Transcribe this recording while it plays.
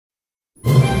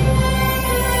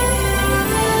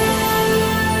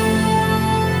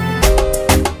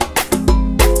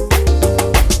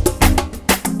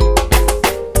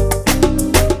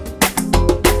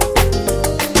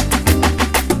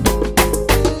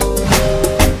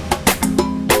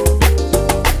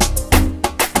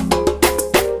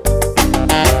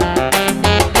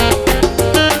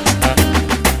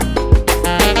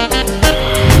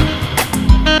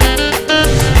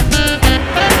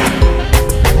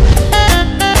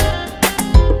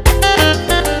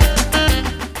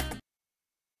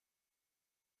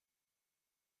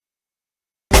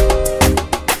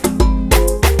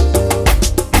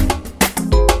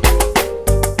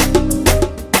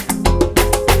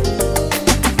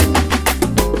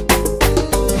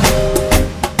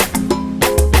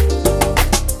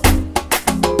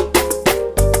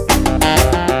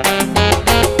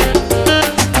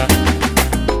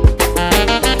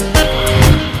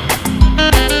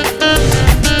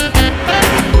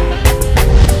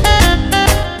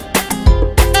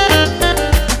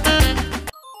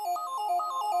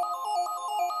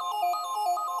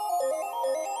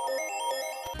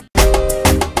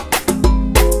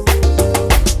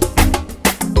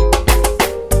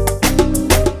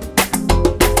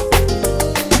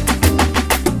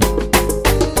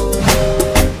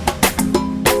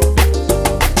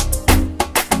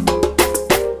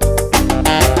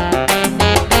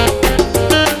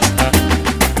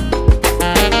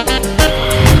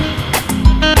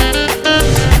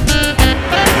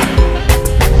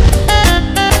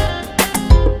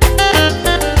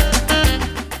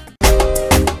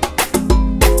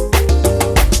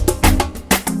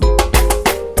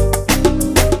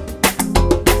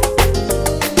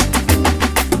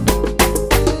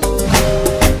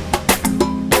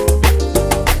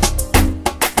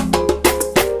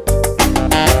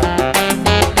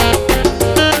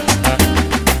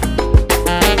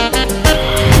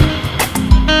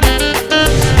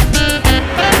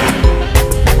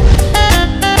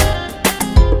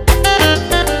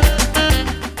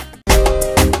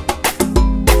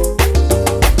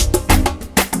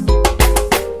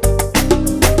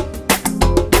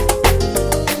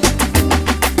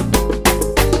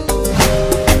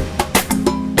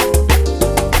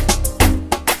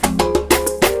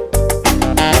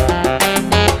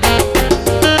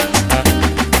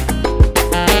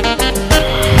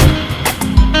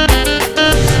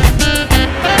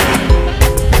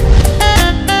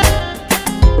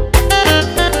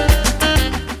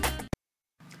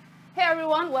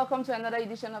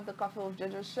edition of the Coffee with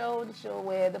JoJo show, the show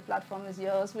where the platform is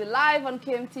yours. We're live on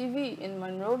KMTV in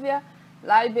Monrovia,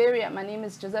 Liberia. My name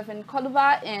is Josephine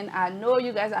Koluba, and I know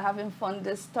you guys are having fun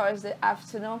this Thursday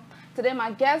afternoon. Today, my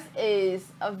guest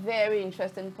is a very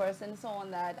interesting person,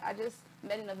 someone that I just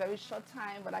met in a very short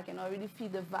time, but I can already feel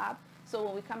the vibe. So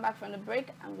when we come back from the break,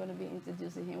 I'm going to be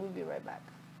introducing him. We'll be right back.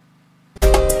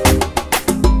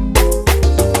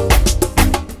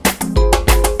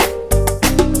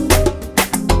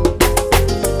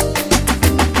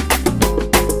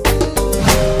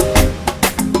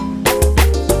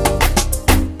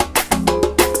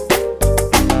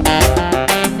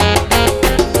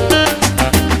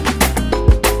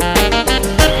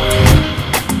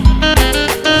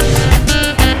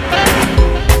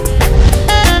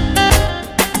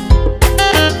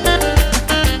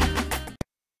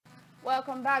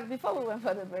 Welcome back. Before we went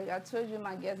for the break, I told you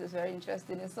my guest is very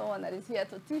interesting. It's someone that is here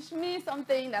to teach me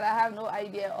something that I have no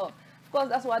idea of. Of course,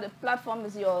 that's why the platform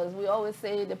is yours. We always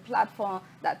say the platform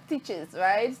that teaches,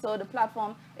 right? So the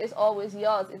platform is always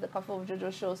yours. It's the Coffee with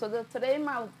JoJo show. So today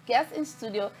my guest in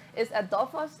studio is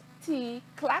Adolphus T.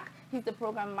 Clark. He's the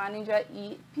program manager,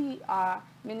 E.P.I,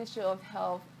 Ministry of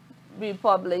Health,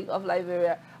 Republic of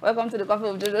Liberia. Welcome to the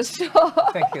Coffee with JoJo show.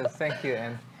 Thank you.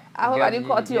 And I hope I didn't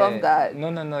caught you off guard.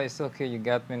 No, it's okay. You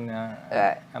got me.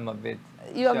 I'm a bit.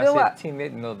 You're a bit what?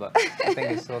 Timid, no, but I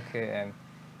think it's okay, and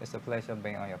it's a pleasure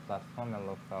being on your platform, and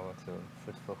look forward to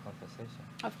fruitful conversation.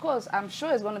 Of course, I'm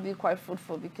sure it's going to be quite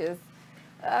fruitful because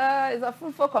it's a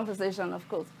fruitful conversation, of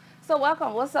course. So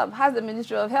welcome. What's up? How's the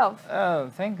Ministry of Health?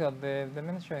 Thank God. The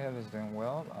Ministry of Health is doing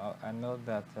well. I know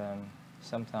that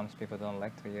sometimes people don't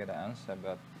like to hear the answer,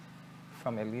 but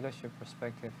from a leadership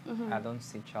perspective, I don't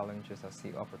see challenges, I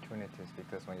see opportunities,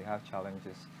 because when you have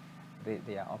challenges,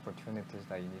 they are opportunities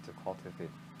that you need to cultivate.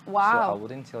 Wow. So I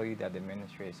wouldn't tell you that the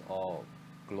ministry is all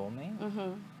gloaming.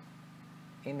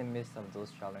 In the midst of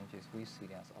those challenges, we see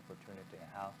it as opportunity, and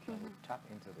how can we tap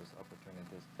into those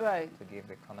opportunities to give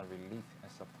the kind of relief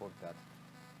and support that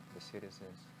the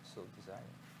citizens so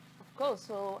desire. Of course.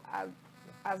 So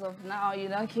as of now, you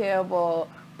don't care about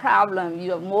problem.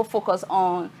 You are more focused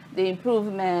on the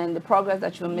improvement, the progress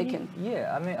that you're making.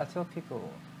 Yeah, I mean, I tell people,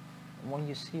 when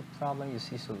you see problem, you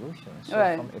see solutions. So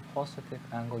from a positive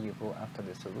angle, you go after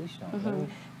the solution. I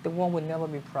mean, the world will never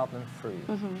be problem-free.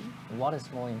 What is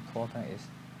more important is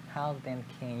how then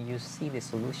can you see the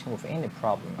solution within the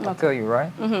problem. I'll tell you,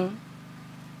 right?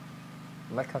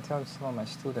 Like I tell some of my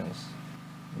students,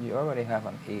 you already have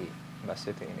an A by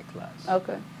sitting in the class.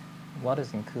 Okay. What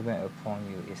is incumbent upon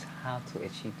you is how to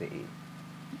achieve the A.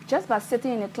 Just by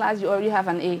sitting in a class, you already have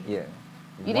an A. Yeah.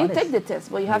 You didn't take the test,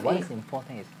 but you have A. What is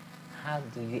important is how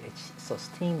do you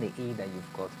sustain the A that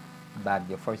you've got by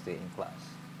your first day in class.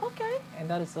 Okay. And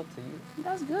that is up to you.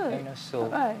 That's good. You know, so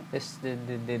the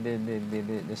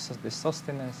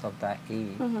sustenance of that A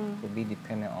will be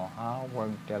dependent on hard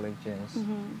work, diligence,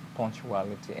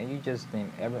 punctuality, and you just name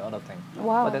every other thing.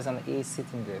 Wow. But there's an A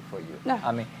sitting there for you. Yeah.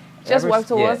 I mean, just work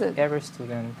towards it. Every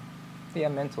student, they are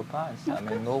meant to pass. I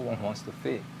mean, no one wants to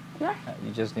fail. Yeah.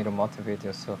 You just need to motivate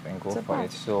yourself and go for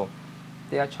it. So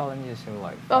there are challenges in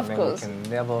life. Of course. We can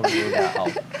never rule that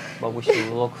out. But we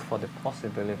should look for the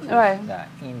possibilities that are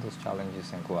in those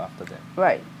challenges and go after them.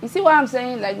 Right. You see what I'm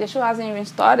saying? Like, the show hasn't even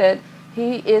started.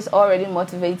 He is already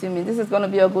motivating me. This is going to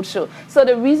be a good show. So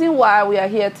the reason why we are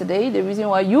here today, the reason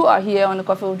why you are here on the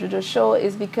Coffee with JoJo show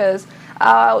is because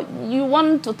you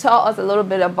want to tell us a little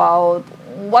bit about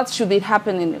what should be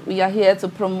happening. We are here to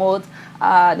promote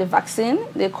the vaccine,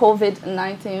 the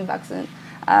COVID-19 vaccine.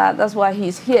 That's why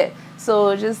he's here.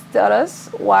 So just tell us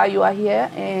why you are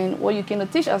here and what you can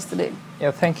teach us today.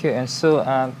 Yeah, thank you. And so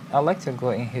I'd like to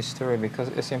go in history because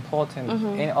it's important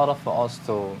in order for us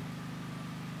to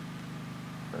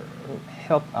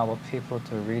help our people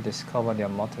to rediscover their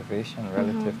motivation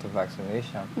relative to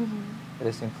vaccination. It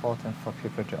is important for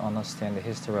people to understand the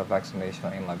history of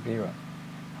vaccination in Liberia,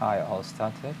 how it all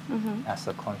started as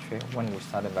a country when we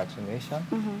started vaccination,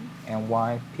 and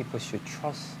why people should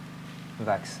trust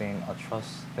vaccine or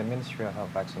trust the Ministry of Health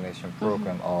vaccination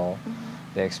program or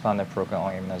the expanded program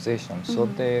on immunization. So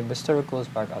the story goes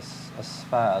back as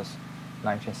far as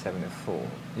 1974.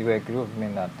 You will agree with me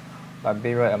that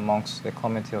Liberia, amongst the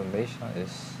Committee of Nations,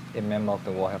 is a member of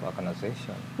the World Health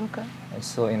Organization. Okay. And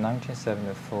so in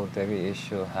 1974,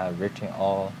 WHO had written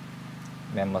all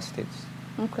member states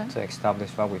to establish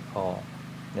what we call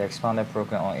the expanded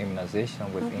program on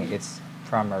immunization within its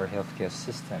primary healthcare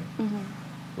system.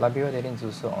 Liberia didn't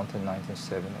do so until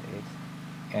 1978.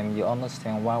 And you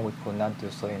understand why we could not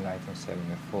do so in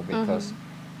 1974, because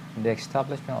the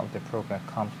establishment of the program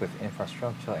comes with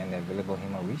infrastructure and available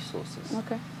human resources.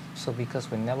 Okay. So because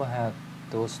we never had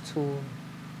those two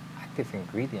active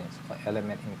ingredients or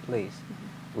element in place,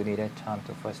 we needed time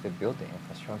to firstly build the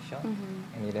infrastructure,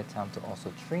 and needed time to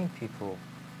also train people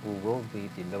who will be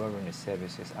delivering the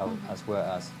services out, as well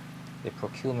as the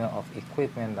procurement of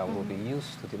equipment that will be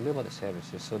used to deliver the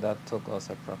services. So that took us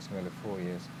approximately 4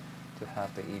 years to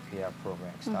have the E.P.I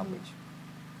program established.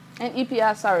 And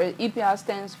E.P.I, sorry, E.P.I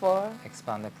stands for?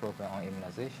 Expanded Program on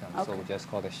Immunization. Okay. So we just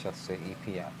call it short say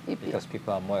E.P.I. E.P.I. Because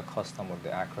people are more accustomed with the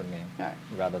acronym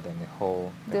rather than the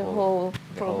whole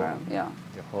program,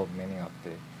 the whole meaning of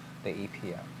the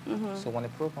E.P.I. So when the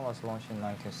program was launched in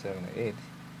 1978,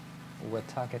 we were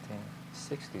targeting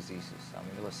 6 diseases. I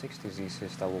mean, there were 6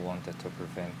 diseases that we wanted to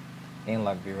prevent in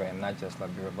Liberia, and not just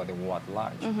Liberia, but the world at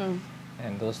large.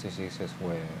 And those diseases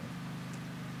were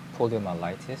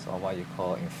poliomyelitis, or what you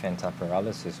call infantile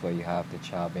paralysis, where you have the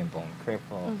child being born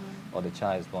crippled, or the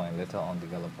child is born little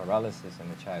undeveloped paralysis,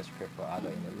 and the child is crippled either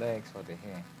in the legs or the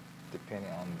hand, depending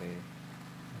on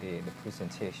the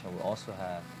presentation. We also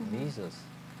have measles,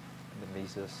 the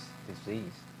measles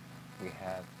disease. We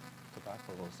have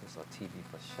tuberculosis, or TB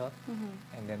for short,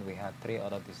 and then we have 3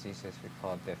 other diseases we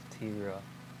call diphtheria,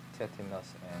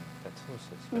 tetanus, and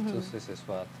pertussis. Pertussis is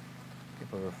what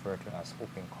people refer to as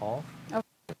whooping cough.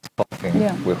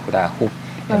 Coughing with that whoop,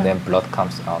 and then blood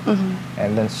comes out.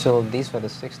 And then so these were the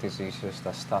 6 diseases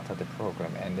that started the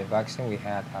program, and the vaccine we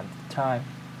had at the time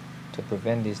to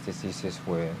prevent these diseases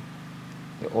were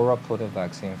the oral polio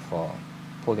vaccine for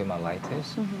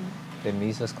poliomyelitis, the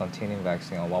measles containing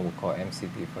vaccine, or what we call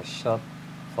MCV for short,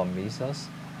 for measles,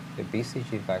 the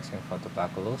BCG vaccine for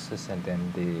tuberculosis, and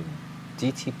then the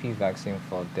DTP vaccine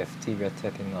for diphtheria,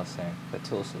 tetanus, and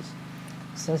pertussis.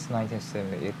 Since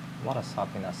 1978, what has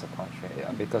happened as a country?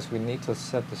 Because we need to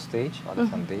set the stage or the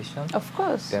foundation. Of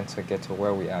course. Then to get to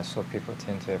where we are, so people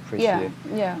tend to appreciate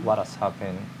what has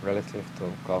happened relative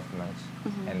to governments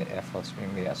and the efforts we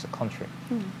made as a country.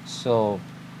 So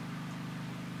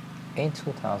in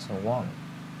 2001,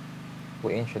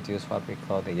 we introduced what we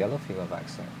call the yellow fever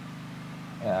vaccine.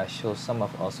 And I show some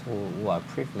of us who are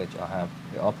privileged or have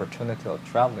the opportunity of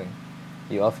traveling,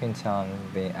 you oftentimes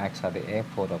being asked at the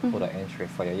airport or put an entry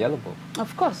for your yellow book.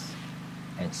 Of course.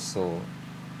 And so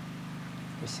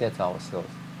we said to ourselves,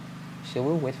 should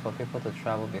we wait for people to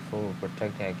travel before we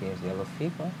protect them against yellow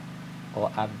fever? Or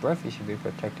at birth, you should be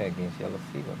protected against yellow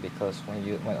fever? Because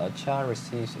when a child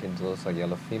receives a dose of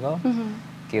yellow fever,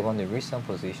 given the recent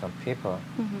position paper,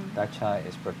 that child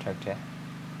is protected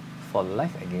for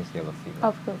life against yellow fever.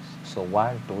 Of course. So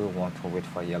why do we want to wait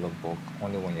for yellow book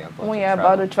only when you're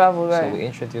about to travel? Right. So we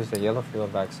introduced the yellow fever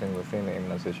vaccine within the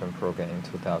immunization program in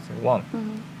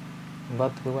 2001.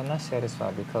 But we were not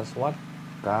satisfied, because what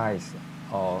guides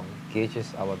or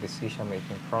gauges our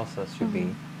decision-making process should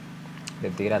be the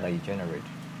data that you generate.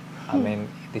 I mean,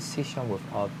 decision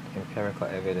without empirical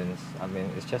evidence, I mean,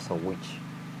 it's just a witch.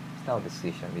 It's not a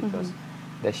decision, because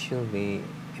there should be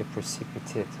a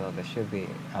precipitator, there should be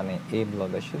an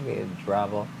enabler, there should be a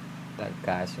driver that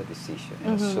guides your decision.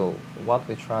 And so what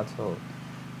we try to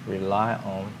rely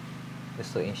on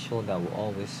is to ensure that we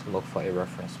always look for a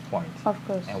reference point. Of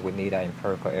course. And we need our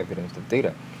empirical evidence, the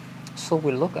data. So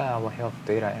we look at our health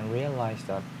data and realize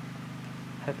that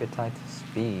hepatitis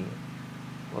B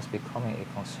was becoming a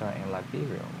concern in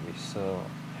Liberia. We saw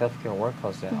healthcare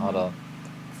workers and other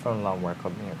frontline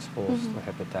workers being exposed to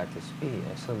hepatitis B.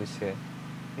 And so we said,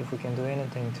 if we can do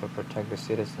anything to protect the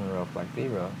citizenry of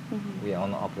Liberia, we are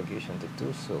on obligation to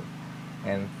do so.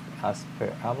 And as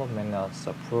per our MENA's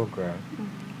program,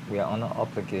 we are on an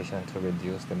obligation to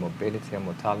reduce the mobility and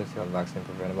mortality of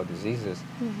vaccine-preventable diseases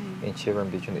in children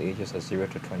between the ages of 0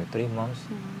 to 23 months,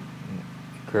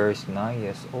 girls 9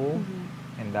 years old,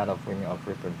 and that of women of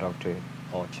reproductive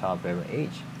or childbearing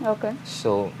age. Okay.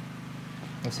 So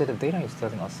instead, the data is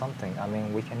telling us something. I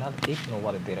mean, we cannot ignore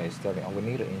what the data is telling, and we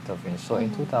need to intervene. So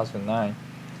in 2009,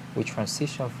 we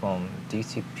transitioned from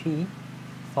DTP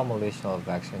formulation of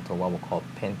vaccine to what we call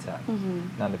penta.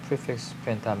 Now, the prefix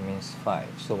penta means 5.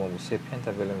 So when we say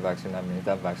pentavalent vaccine, that means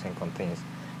that vaccine contains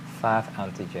 5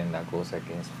 antigen that goes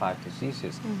against 5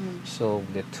 diseases. So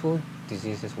the 2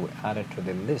 diseases we added to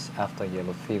the list after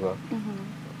yellow fever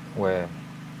were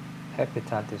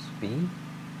hepatitis B and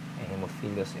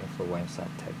Haemophilus influenza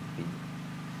type B.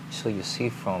 So you see,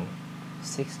 from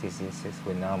 6 diseases,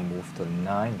 we now moved to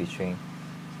 9 between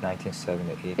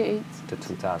 1978 to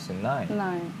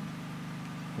 2009.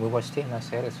 We were still not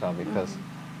satisfied, because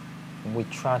we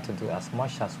try to do as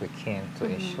much as we can to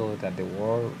ensure that the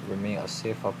world remains a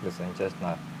safer place and just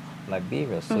not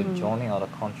Liberia. So joining other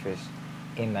countries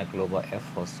in that global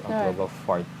efforts or global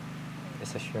fight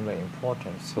is extremely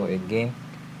important. So again,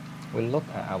 we look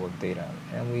at our data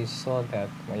and we saw that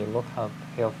when you look at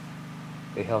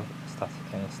the health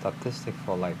statistic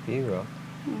for Liberia,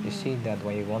 you see that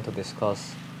when you want to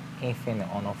discuss infant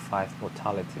and under 5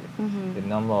 mortality, the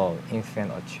number of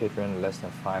infant or children less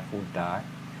than 5 who die,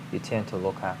 you tend to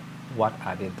look at what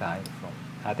are they dying from.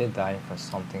 Are they dying from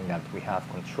something that we have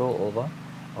control over,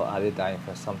 or are they dying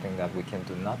from something that we can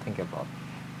do nothing about?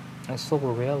 And so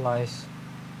we realized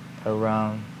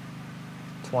around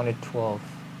 2012,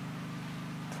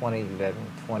 2011,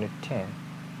 2010,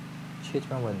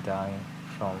 children were dying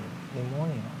from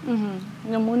pneumonia.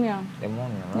 Pneumonia.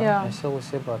 Pneumonia, right? Yeah. And so we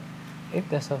say, but if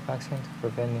there's a vaccine to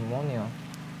prevent pneumonia,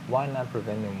 why not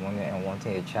prevent pneumonia and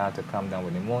wanting a child to come down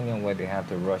with pneumonia where they have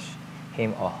to rush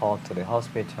him or her to the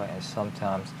hospital, and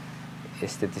sometimes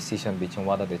it's the decision between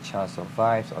whether the child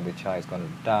survives or the child is going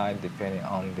to die depending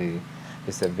on the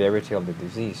severity of the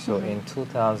disease. So in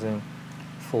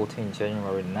 2014,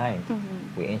 January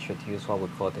 9th, we introduced what we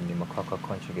call the pneumococcal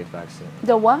conjugate vaccine.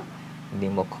 The what?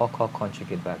 Pneumococcal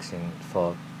conjugate vaccine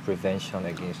for prevention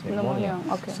against pneumonia.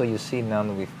 Okay. So you see now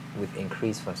we've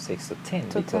increased from 6 to 10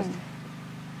 To because 10.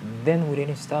 then we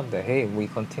didn't stop there. Hey, we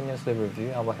continuously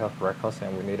review our health records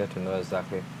and we needed to know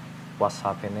exactly what's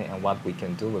happening and what we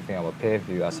can do within our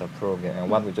purview as a program and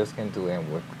what we just can do,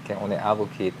 and we can only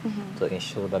advocate to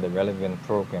ensure that the relevant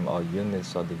program or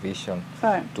units or division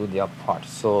do their part.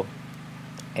 So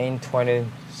in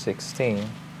 2016,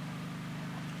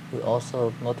 we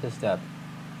also noticed that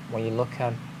when you look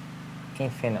at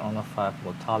infant under 5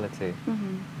 mortality,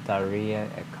 diarrhea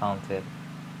accounted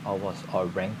or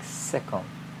ranked second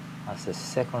as the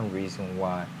second reason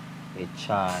why a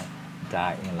child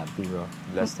died in Liberia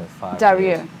less than 5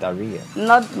 Diarrhea. years. Diarrhea.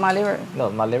 Not malaria.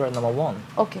 No, malaria number 1.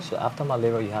 Okay. So after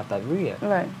malaria, you have diarrhea.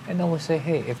 Right. And then we say,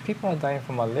 hey, if people are dying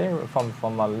from malaria,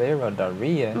 from malaria,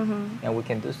 diarrhea, and we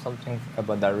can do something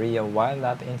about diarrhea, why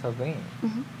not intervene?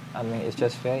 I mean, it's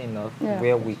just fair enough.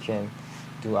 Where we can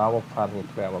do our part, we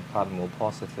play our part more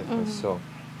positively. So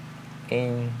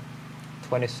in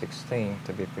 2016,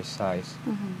 to be precise,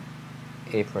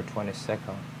 April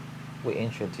 22nd, we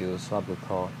introduced what we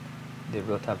call the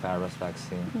rotavirus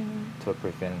vaccine to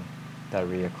prevent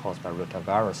diarrhea caused by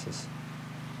rotaviruses.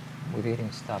 We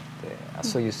didn't stop there.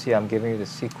 So you see, I'm giving you the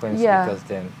sequence because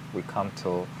then we come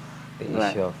to the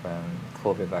issue of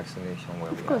COVID vaccination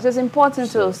where Of course, it's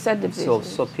important to set the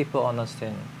basis. So people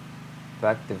understand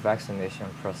the vaccination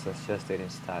process just didn't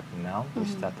start now. We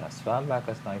started as far back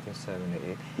as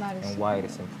 1978, and why it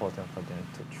is important for them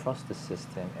to trust the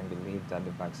system and believe that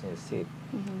the vaccine is safe.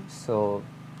 So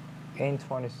in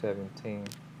 2017,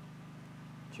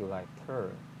 July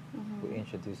 3rd, we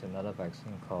introduced another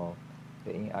vaccine called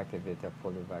the inactivated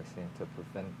polio vaccine to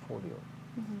prevent polio.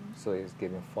 So it's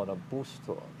giving further boost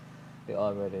to the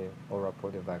already oral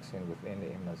polio vaccine within the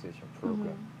immunization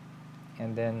program.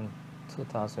 And then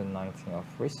 2019 of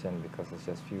recent, because it's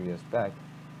just a few years back,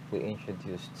 we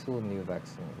introduced 2 new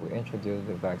vaccines. We introduced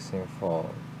the vaccine for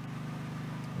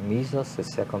measles, the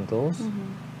second dose.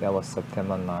 That was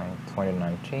September 9,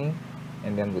 2019.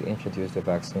 And then we introduced the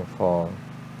vaccine for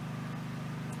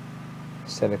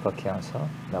cervical cancer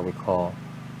that we call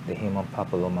the human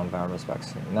papilloma virus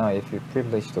vaccine. Now, if you're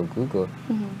privileged to Google,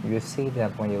 you see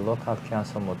that when you look at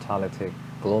cancer mortality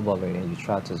globally and you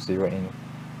try to zero in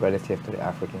relative to the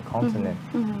African continent,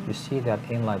 you see that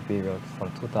in Liberia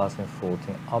from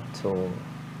 2014 up to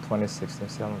 2016,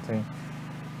 17,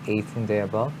 18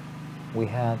 thereabout, we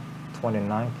had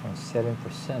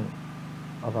 29.7%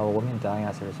 of our women dying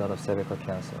as a result of cervical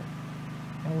cancer.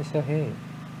 And we said, hey,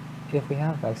 if we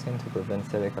have vaccine to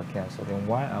prevent cervical cancer, then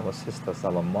why our sisters,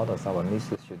 our mothers, our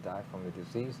nieces should die from the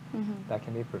disease that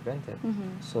can be prevented?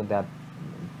 So that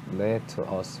led to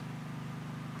us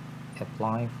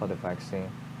applying for the vaccine,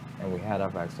 and we had our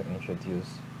vaccine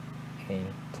introduced in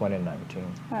 2019,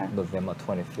 November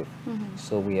 25th.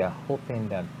 So we are hoping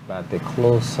that by the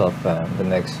close of the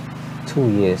next 2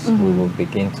 years, we will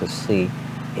begin to see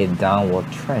a downward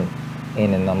trend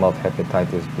in the number of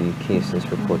hepatitis B cases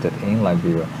reported in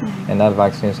Liberia. And that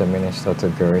vaccine is administered to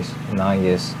girls 9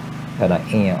 years that are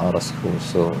in and out of school.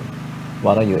 So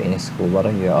whether you're in school,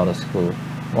 whether you're out of school,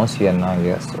 once you're 9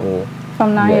 years old.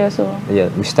 From 9 years old? Yeah,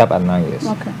 we stop at 9 years.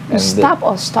 Okay. And stop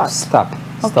or start? Stop.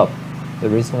 Okay. Stop. The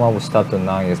reason why we stop to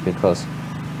 9 years is because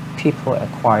people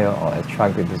acquire or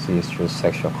attract the disease through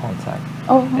sexual contact.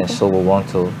 Oh, okay. And so we want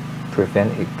to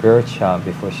prevent a girl child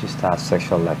before she starts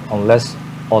sexual life, unless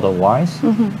otherwise,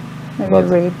 maybe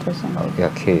raped or something.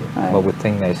 Okay, but we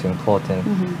think that it's important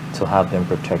to have them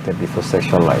protected before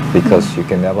sexual life, because you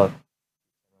can never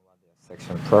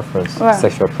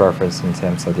sexual preference in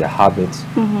terms of their habits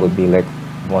would be like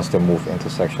once they move into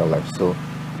sexual life. So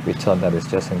we thought that it's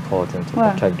just important to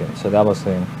protect them. So that was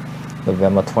in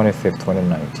November 25th,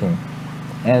 2019.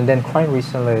 And then quite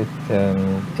recently,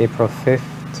 April 5th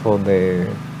to the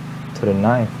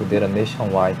 9th, we did a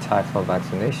nationwide typhoid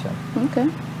vaccination. Okay.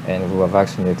 And we were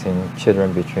vaccinating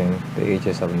children between the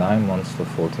ages of 9 months to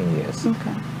 14 years.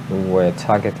 Okay. We were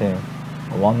targeting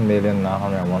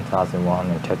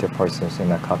 1,901,130 persons in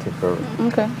that category.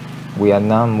 Okay. We are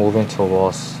now moving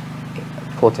towards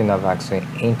putting a vaccine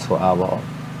into our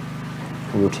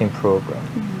routine program.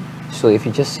 So if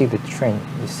you just see the trend,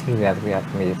 you see that we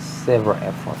have made several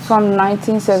efforts. From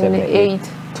 1978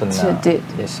 to now.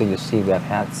 Yes, so you see we have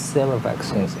had several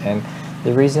vaccines. And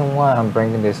the reason why I'm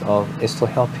bringing this up is to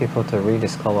help people to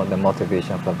rediscover the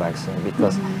motivation for vaccine.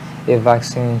 Because if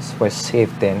vaccines were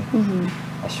safe then,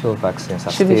 I'm sure vaccines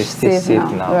are still safe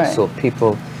now. Right. So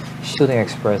people shouldn't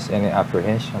express any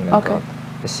apprehension about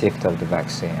the safety of the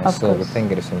vaccine. And so we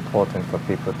think it is important for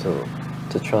people to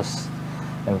trust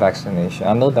in vaccination.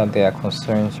 I know that there are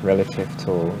concerns relative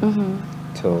to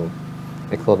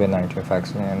the COVID-19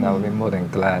 vaccine, and I will be more than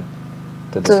glad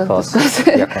to discuss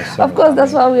their concerns. Of course,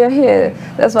 that's why we are here.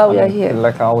 That's why we are here.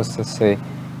 Like I always say,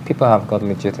 people have got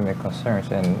legitimate concerns,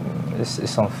 and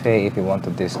it's unfair if you want to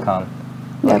discount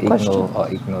or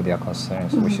ignore their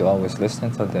concerns. We should always listen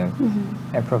to them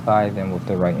and provide them with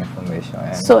the right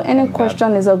information. So any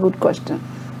question is a good question?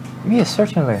 Yes,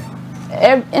 certainly.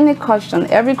 Any question,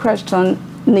 every question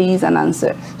needs an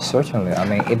answer. Certainly. I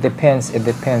mean, it depends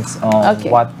on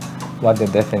what the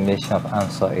definition of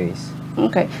answer is.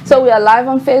 Okay, so we are live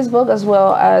on Facebook as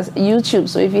well as YouTube.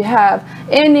 So if you have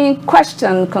any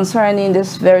question concerning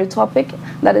this very topic,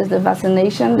 that is the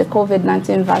vaccination, the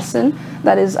COVID-19 vaccine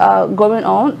that is going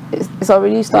on, it's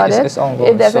already started. It's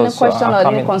ongoing. If there's any question or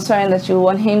any concern that you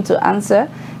want him to answer,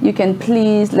 you can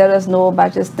please let us know by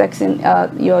just texting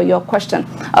your question.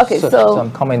 Okay, so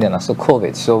I'm coming in. So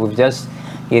COVID. So we've just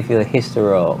give you a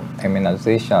history of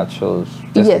immunization. I chose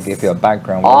just to give you a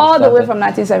background. All the way from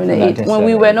 1978, when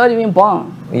we were not even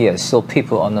born. Yes, so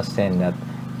people understand that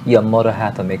your mother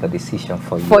had to make a decision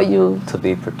for you to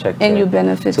be protected. And you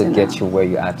benefit to get you where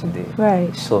you are today.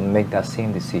 Right. So make that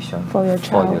same decision for your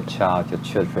child, your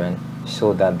children,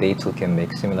 so that they too can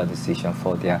make similar decision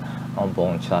for their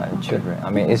unborn children. I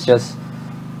mean, it's just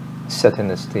setting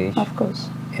the stage. Of course.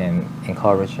 And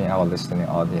encouraging our listening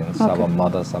audience, our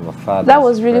mothers, our fathers. That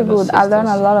was really good. I learned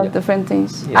a lot of different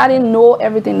things. I didn't know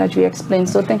everything that you explained,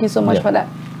 so thank you so much for that.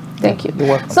 Thank you. You're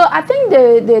welcome. So I think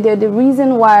the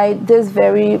reason why this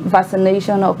very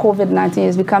vaccination or COVID-19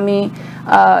 is becoming,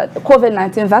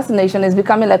 COVID-19 vaccination is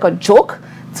becoming like a joke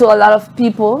to a lot of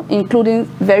people, including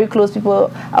very close people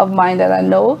of mine that I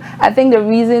know. I think the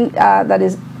reason that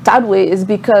is that way is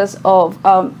because of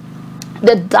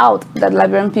the doubt that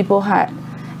Liberian people had.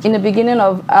 In the beginning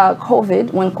of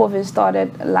COVID, when COVID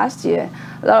started last year,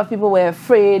 a lot of people were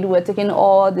afraid, were taking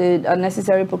all the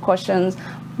necessary precautions.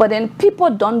 But then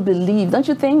people don't believe, don't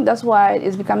you think? That's why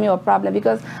it's becoming a problem,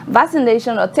 because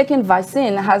vaccination or taking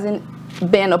vaccine hasn't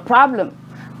been a problem.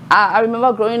 I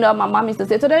remember growing up, my mom used to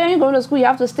say, today you're going to school, you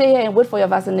have to stay here and wait for your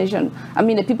vaccination. I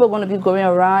mean, the people are going to be going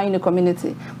around in the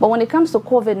community. But when it comes to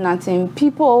COVID-19,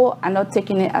 people are not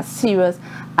taking it as serious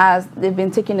as they've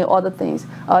been taking the other things,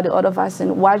 the other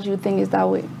vaccine. Why do you think it's that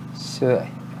way? So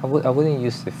I wouldn't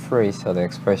use the phrase or the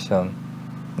expression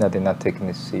that they're not taking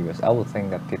it serious. I would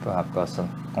think that people have got some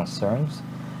concerns.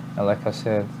 And like I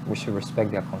said, we should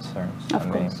respect their concerns.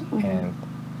 Of course. And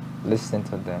listen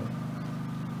to them.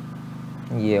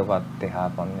 Hear what they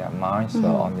have on their minds or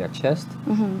on their chest,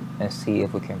 and see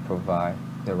if we can provide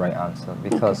the right answer.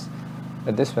 Because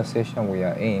the dispensation we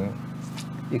are in,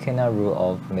 you cannot rule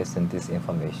out mis and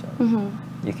disinformation.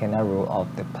 You cannot rule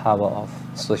out the power of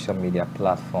social media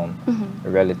platform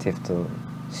relative to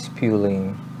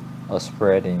spewing or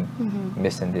spreading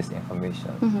mis and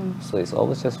disinformation. So it's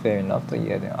always just fair enough to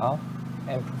hear them out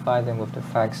and provide them with the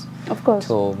facts, of course,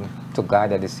 to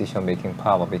guide their decision-making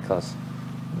power. Because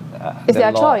it's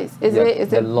their choice. Is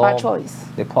it by choice?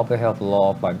 The Public Health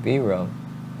Law of Liberia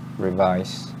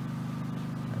revised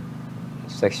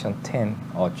Section 10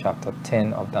 or Chapter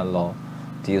 10 of that law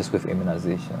deals with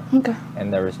immunization.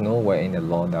 And there is nowhere in the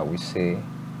law that we say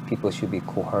people should be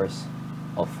coerced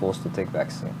or forced to take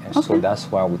vaccine. And so that's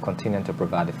why we continue to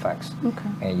provide the facts.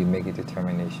 And you make a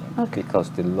determination. Because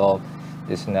the law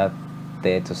is not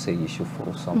there to say you should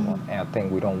force someone. And I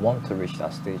think we don't want to reach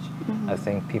that stage. I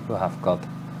think people have got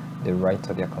the right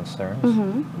to their concerns.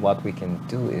 What we can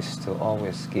do is to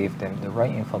always give them the right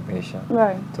information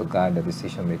to guide the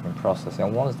decision-making process.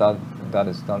 And once that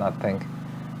is done, I think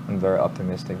I'm very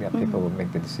optimistic that people will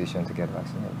make the decision to get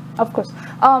vaccinated. Of course.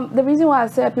 The reason why I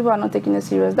said people are not taking it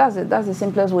serious, that's it. That's the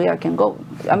simplest way I can go.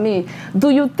 I mean,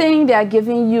 do you think they are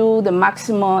giving you the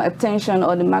maximum attention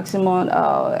or the maximum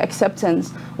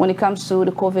acceptance when it comes to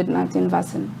the COVID-19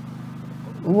 vaccine?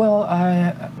 Well,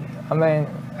 I mean,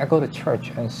 I go to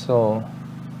church, and so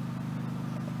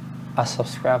I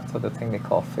subscribe to the thing they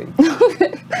call faith.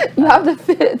 You have the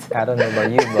faith. I don't know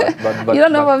about you, but you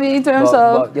don't know about me in terms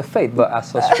of your faith. But I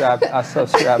subscribe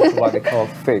to what they call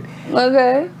faith.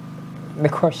 Okay. The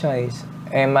question is,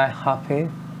 am I happy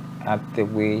at the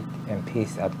rate and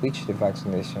pace at which the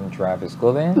vaccination drive is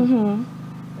going?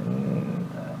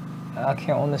 I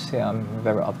can only say I'm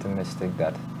very optimistic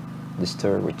that the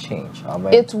story will change. I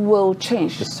mean, it will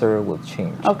change. The story will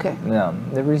change. Okay. Now,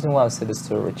 the reason why I say the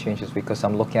story will change is because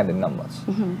I'm looking at the numbers.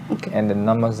 Okay. And the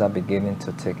numbers are beginning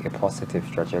to take a positive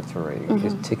trajectory.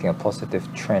 It's taking a positive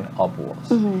trend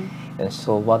upwards. And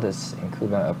so what is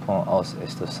incumbent upon us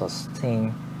is to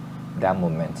sustain that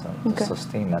momentum, to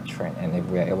sustain that trend. And if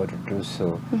we are able to do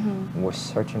so, we'll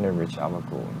certainly reach our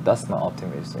goal. That's my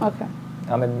optimism. Okay.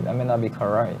 I may not be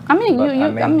correct. I mean,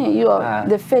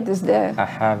 the faith is there. I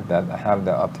have that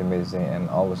optimism, and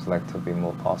always like to be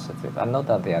more positive. I know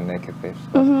that they are negatives,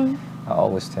 but I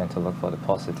always tend to look for the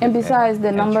positive. And besides,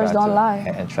 the numbers don't lie.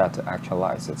 And try to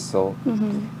actualize it. So,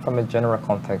 from a general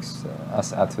context,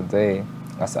 as at today,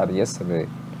 as at yesterday,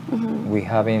 we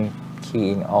haven't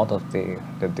keyed in all of the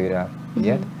data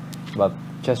yet, but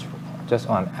just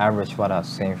on average, what I've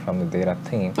seen from the data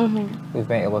team, we've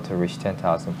been able to reach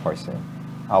 10,000 persons.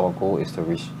 Our goal is to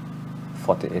reach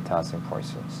 48,000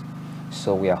 persons.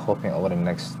 So we are hoping over the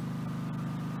next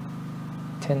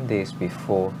 10 days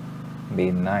before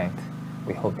May 9th,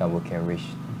 we hope that we can reach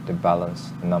the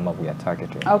balanced number we are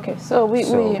targeting. Okay, so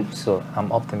so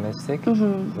I'm optimistic.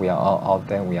 We are all out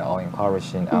there. We are all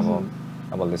encouraging our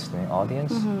listening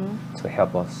audience to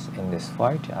help us in this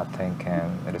fight. I think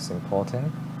it is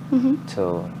important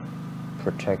to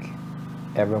protect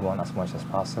everyone as much as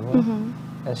possible.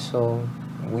 And so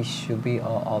we should be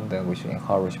all out there. We should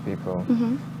encourage people.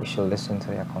 We should listen to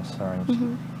their concerns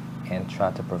and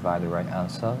try to provide the right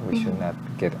answer. We should not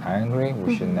get angry.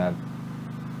 We should not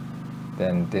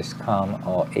then discount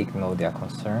or ignore their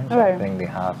concerns. I think they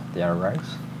have their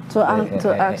rights to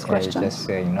ask questions. And just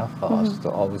say enough for us to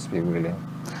always be willing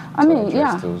to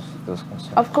address those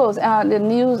concerns. Of course, the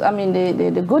news, I mean,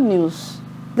 the good news,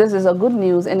 this is a good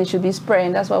news, and it should be spread.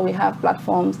 And that's why we have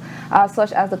platforms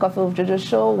such as the Coffee with JoJo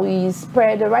show. We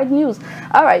spread the right news.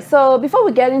 All right, so before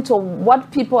we get into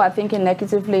what people are thinking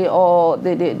negatively, or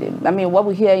I mean, what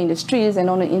we hear in the streets and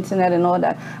on the internet and all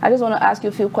that, I just want to ask you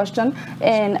a few questions.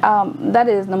 And that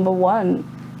is, number one,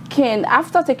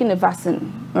 after taking the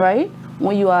vaccine, right,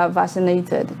 when you are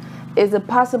vaccinated, is it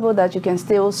possible that you can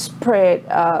still spread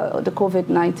the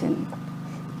COVID-19?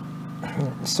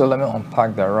 So let me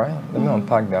unpack that, right? Let me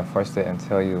unpack that first and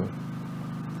tell you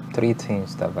three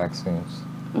things that vaccines,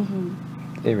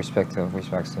 irrespective of which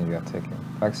vaccine you are taking,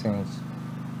 vaccines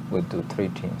will do three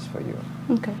things for you.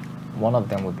 Okay. One of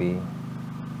them would be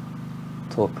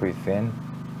to prevent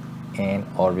and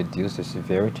or reduce the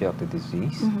severity of the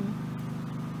disease.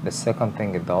 The second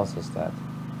thing it does is that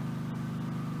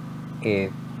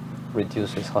it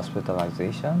reduces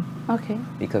hospitalization. Okay.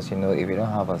 Because, you know, if you don't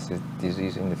have a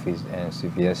disease in the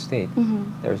severe state,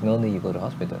 there's no need you go to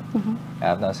hospital. I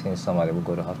have not seen somebody who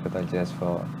go to hospital just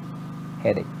for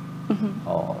headache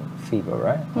or fever,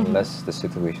 right? Unless the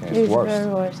situation is worse.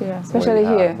 Very worse, yeah. Especially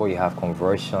here. Where you have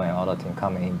conversion and other things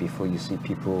coming in before you see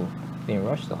people being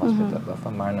rushed to hospital. But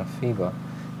for minor fever,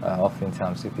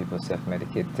 oftentimes see people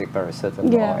self-medicate, take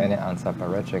paracetamol or any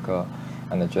antipyretic or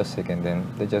analgesic, and then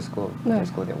they just go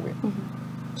their way.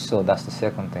 So that's the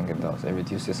second thing it does. It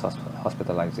reduces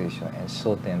hospitalization, and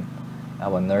so then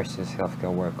our nurses,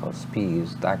 healthcare workers,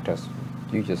 PEs, doctors,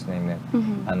 you just name it,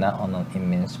 are not on an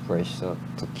immense pressure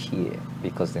to care,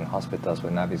 because then hospitals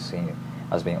will not be seen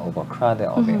as being overcrowded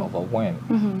or being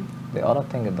overwhelmed. The other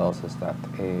thing it does is that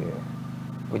it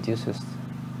reduces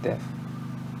death.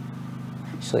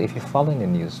 So if you're following the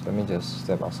news, let me just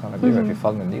step outside of you. If you're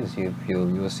following the news, you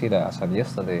will see that, as of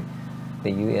yesterday,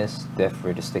 the U.S. death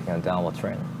rate is taking a downward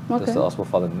trend. Just to also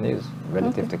follow the news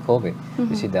relative to COVID.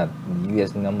 You see that the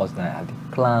U.S. numbers now are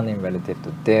declining relative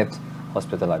to death,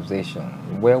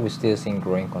 hospitalization. Where we're still seeing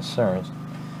growing concerns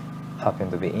happen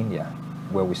to be India,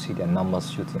 where we see their numbers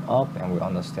shooting up, and we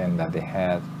understand that they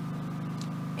have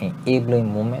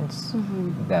enabling moments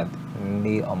that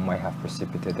may or might have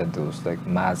precipitated those, like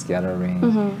mass gathering,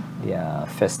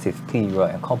 festive period,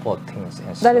 and a couple of things.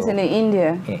 And that is in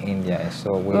India. In India, and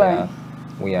so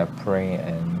we are praying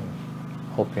and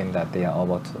hoping that they are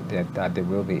able to that they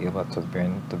will be able to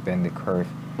bend the curve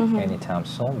anytime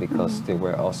soon, because they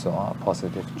were also on a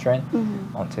positive trend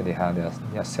until they had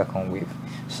their second wave.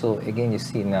 So again, you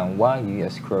see now why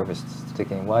U.S. curve is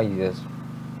taking a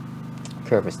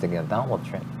downward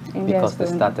trend, because they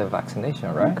started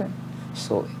vaccination, right? Okay.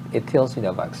 So it tells you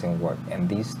the vaccine works, and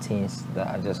these things that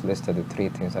I just listed, the 3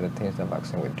 things, are the things the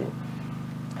vaccine will do.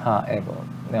 However,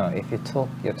 now if you took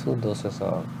your 2 doses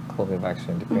of COVID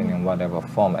vaccine, depending on whatever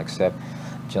form, except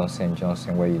Johnson &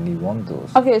 Johnson, where you need 1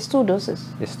 dose. Okay, it's 2 doses.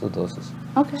 It's 2 doses.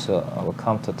 Okay. So I will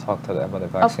come to talk to about the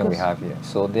vaccine we have here.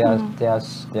 So there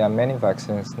are many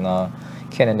vaccines now,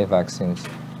 Kennedy vaccines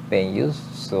being used.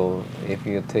 So if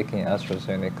you're taking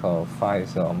AstraZeneca, or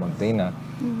Pfizer, or Moderna,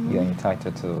 you're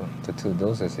entitled to 2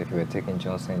 doses. If you were taking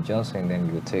Johnson & Johnson, then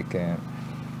you would take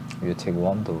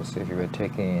 1 dose. If you were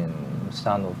taking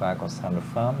Sinovac or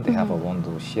Sinopharm, they have a 1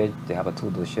 dose schedule. They have a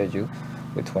 2 dose schedule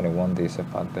with 21 days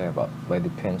apart there, but it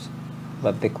depends.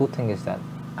 But the good thing is that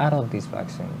out of these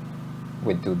vaccines,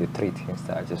 we do the 3 things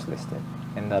that I just listed,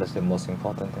 and that is the most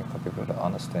important thing for people to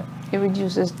understand. It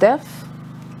reduces death,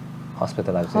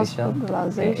 hospitalization.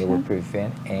 And it will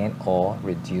prevent and or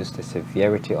reduce the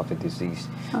severity of the disease.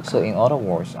 Okay. So in other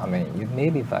words, I mean, you may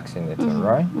be vaccinated,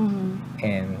 right?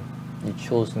 And you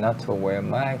chose not to wear a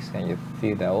mask, and you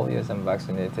feel that, oh yes, I'm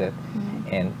vaccinated,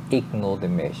 and ignore the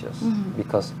measures.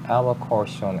 Because our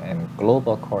caution and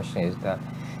global caution is that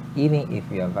even if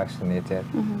you are vaccinated,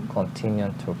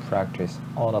 continue to practice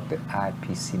all of the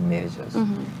IPC measures.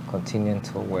 Continue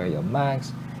to wear your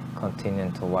mask,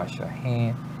 continue to wash your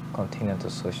hands, continue to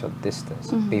social distance.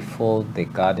 Before, the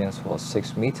guidance was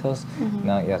 6 meters,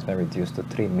 now it has been reduced to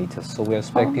 3 meters. So we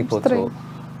expect people to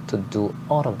do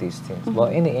all of these things.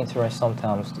 But in the interim,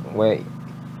 sometimes where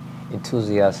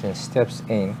enthusiasm steps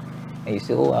in, and you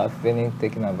say, oh, I've been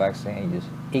taking a vaccine, and you just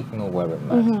ignore wearing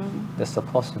mask, there's a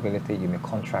possibility you may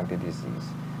contract the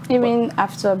disease. You mean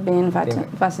after being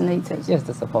vaccinated? Yes,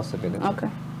 there's a possibility. Okay.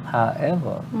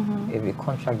 However, if you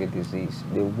contract the disease,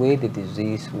 the way the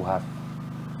disease will have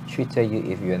treated you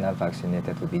if you are not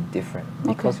vaccinated will be different.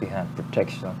 Because we have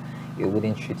protection, it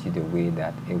wouldn't treat you the way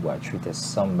that it would have treated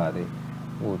somebody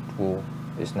who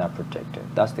is not protected.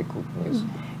 That's the good news.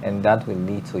 And that will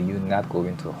lead to you not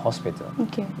going to a hospital.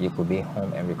 You could be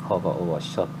home and recover over a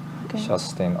short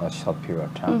stint or short period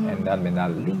of time, and that may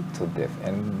not lead to death.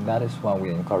 And that is why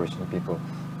we're encouraging people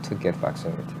to get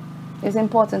vaccinated. It's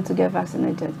important to get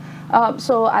vaccinated.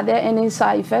 So are there any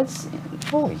side effects?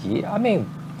 Oh yeah, I mean,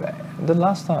 the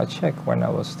last time I checked, when I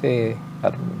was still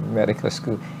at medical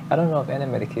school, I don't know of any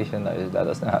medication that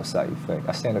doesn't have side effects.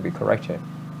 I stand to be corrected.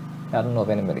 I don't know of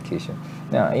any medication.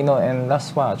 Now, you know, and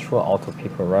that's why I throw out to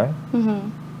people, right?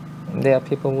 There are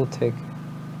people who take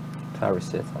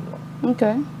paracetamol.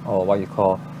 Or what you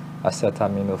call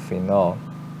acetaminophenol,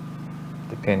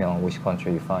 depending on which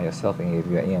country you find yourself in. If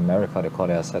you're in America, they call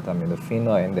it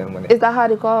acetaminophenol, and then when is that how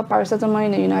they call paracetamol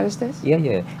in the United States?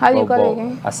 Yeah. How do you call it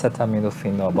again?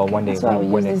 Acetaminophenol. But when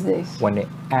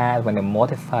they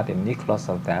modify the nucleus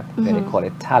of that, then they call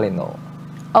it Tylenol.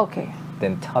 Okay.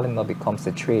 Then Tylenol becomes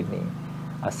the trade name.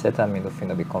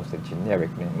 Acetaminophenol becomes the generic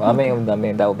name. Well, I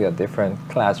mean that would be a different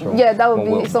classroom. Yeah, that would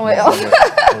be somewhere else.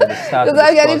 Because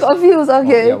I'm getting confused.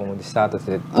 Okay. Yeah, when we started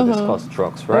to discuss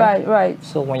drugs, right? Right.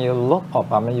 So when you look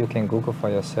up, I mean, you can Google for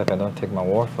yourself, and don't take my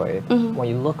word for it. When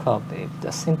you look up,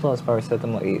 the simplest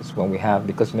paracetamol is when we have,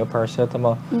 because you know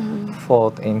paracetamol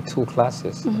falls in 2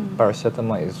 classes.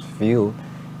 Paracetamol is viewed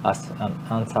as an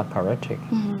antipyretic.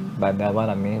 But that what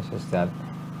it means is that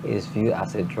it's viewed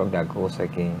as a drug that goes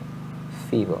against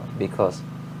fever, because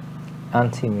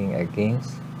anti means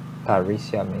against,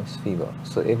 paresia means fever.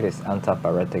 So if it's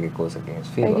antipyretic, it goes against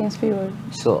fever.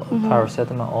 So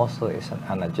paracetamol also is an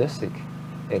analgesic.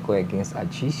 It goes against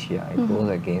ageusia. It goes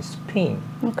against pain.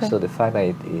 So the fact that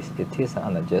it is an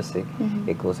analgesic,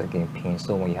 it goes against pain.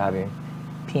 So when you're having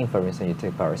pain, for instance, you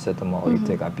take paracetamol, or you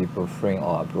take ibuprofen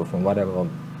or ibuprofen, whatever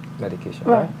medication,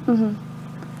 right?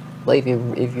 But if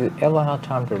you ever have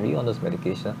time to read on those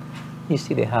medications, you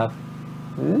see they have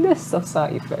lists of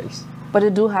side effects. But they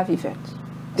do have effects.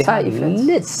 They have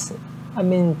lists. I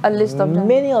mean, a list of them.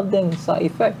 Many of them side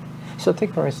effects. So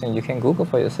take, for instance, you can Google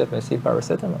for yourself and see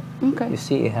paracetamol. You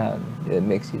see it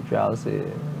makes you drowsy,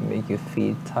 make you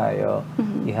feel tired.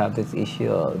 You have this issue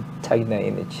of tightness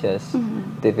in the chest,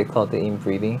 difficulty in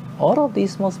breathing. All of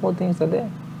these small things are there.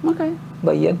 Okay.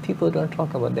 But yet people don't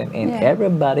talk about them. And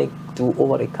everybody do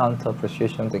over-the-counter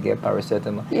prescription to get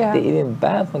paracetamol. Yeah. They even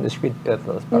buy from the street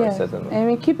peddlers paracetamol. And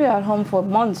we keep it at home for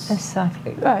months.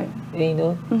 Exactly. Right. You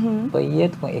know, but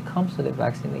yet when it comes to the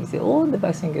vaccine, they say, oh, the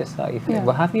vaccine gets side effects. Yeah.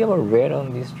 But have you ever read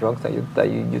on these drugs that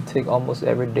you take almost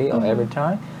every day or every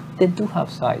time? They do have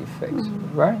side effects,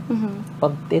 right?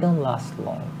 But they don't last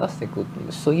long. That's the good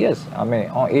news. So yes, I mean,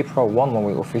 on April 1, when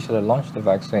we officially launched the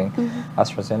vaccine,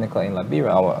 AstraZeneca in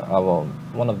Liberia, our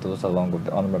one of those along with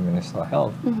the Honorable Minister of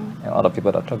Health and other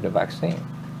people that took the vaccine.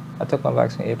 I took my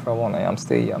vaccine April 1 and I'm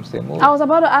still moving. I was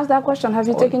about to ask that question. Have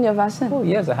you taken your vaccine? Oh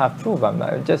yes, I have proof.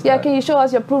 I'm just can you show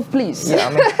us your proof, please? Yeah, I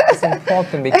mean, it's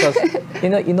important because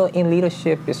you know, in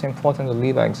leadership, it's important to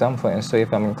lead by example. And so,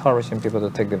 if I'm encouraging people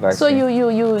to take the vaccine, so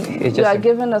you are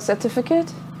given a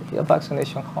certificate? Your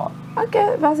vaccination card.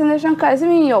 Okay, vaccination card. It's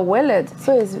in your wallet,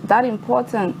 so it's that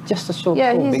important. Just to show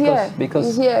proof because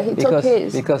he's here. He took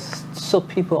his. Because so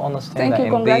people understand. Thank that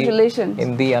you. Congratulations.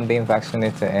 Indeed, I'm being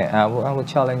vaccinated, and I will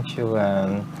challenge you,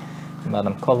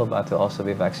 Madam Koloba, to also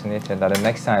be vaccinated. That the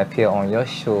next time I appear on your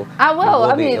show, I will.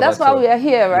 I mean, that's why we are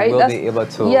here, right? You will be able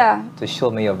to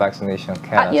show me your vaccination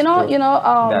card.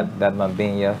 That my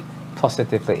being here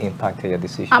positively impacted your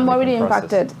decision. I'm already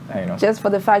impacted, know. just for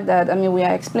the fact that, I mean, we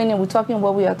are explaining, we're talking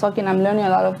what we are talking. I'm learning a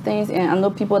lot of things, and I know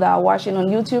people that are watching on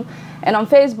YouTube and on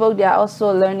Facebook, they are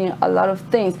also learning a lot of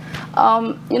things.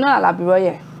 You know,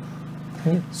 Liberia,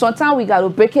 sometimes we got to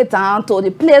break it down to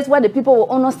the place where the people will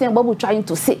understand what we're trying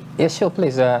to say. Yes, sure,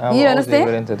 please. You understand?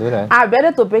 Willing to do that. I'm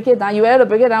ready to break it down. You ready to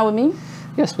break it down with me?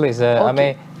 Yes, please. I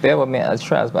mean, bear with me at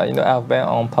trust, but you know, I've been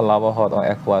on Palaver Hot on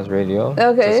ECOWAS Radio.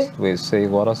 Okay. Just with Say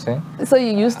What I Say. So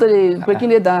you used to the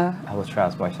breaking it down. I will try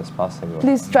as much as possible.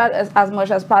 Please try as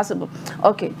much as possible.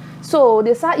 Okay. So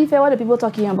the side effect, what are the people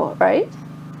talking about, right?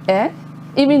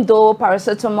 Even though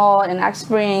paracetamol and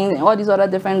aspirin and all these other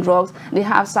different drugs, they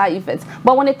have side effects.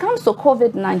 But when it comes to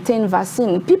COVID-19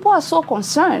 vaccine, people are so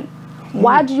concerned.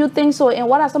 Why do you think so? And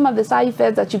what are some of the side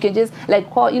effects that you can just like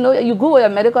call, you know, you Google your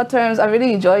medical terms, I'm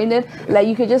really enjoying it. Like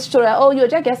you can just show that, oh, you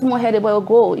just get more headache, but it'll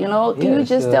go, you know? Can you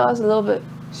just tell us a little bit?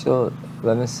 So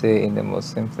let me say in the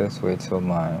most simplest way to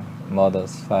my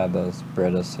mother's, father's,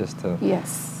 brother, sister,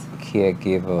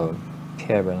 caregiver,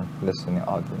 parent, listening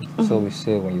audience. So we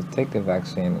say when you take the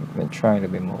vaccine, we're trying to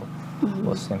be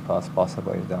more simple as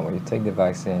possible, is that when you take the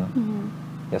vaccine,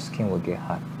 your skin will get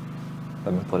hot.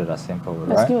 Let me put it as simple, right?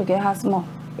 Your skin will get hot more.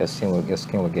 Your skin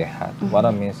will get hot. What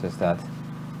that means is that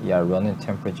you are running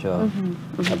temperature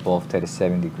above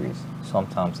 37 degrees.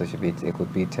 Sometimes it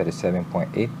could be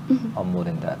 37.8 or more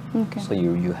than that. So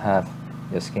you have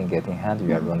your skin getting hot,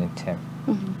 you are running temp.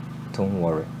 Don't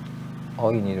worry.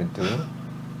 All you need to do,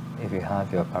 if you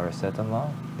have your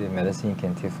paracetamol, the medicine you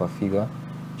can take for fever,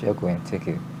 just go and take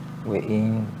it.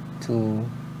 Within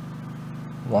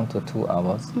 1 to 2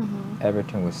 hours,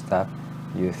 everything will stop.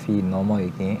 You feel normal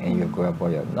again, and you go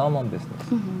about your normal business.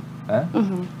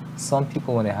 Some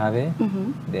people, when they have it,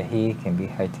 the head can be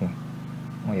hurting.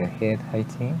 When your head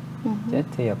hurting,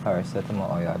 just take your paracetamol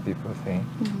or your ibuprofen,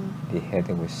 the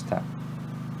headache will stop.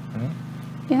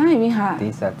 You're not even hot.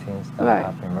 These are things that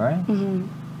happen, right?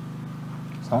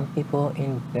 Some people,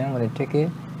 then when they take it,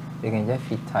 they can just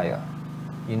feel tired.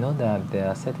 You know that there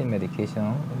are certain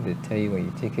medications, they tell you when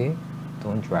you take it,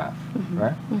 don't drive,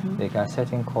 right? They got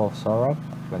certain cough syrup,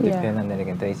 but depending on that, they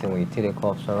can tell you, say, when you take the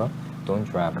cough syrup, don't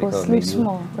drive because it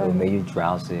will make you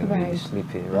drowsy, it will make you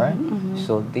sleepy, right?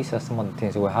 So these are some of the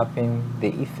things that will happen. The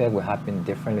effect will happen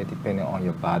differently depending on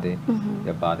your body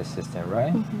system,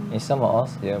 right? In some of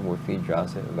us, we feel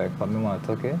drowsy. Like for me, when I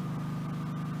took it,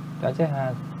 I just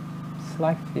had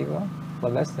slight fever for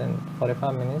less than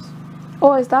 45 minutes.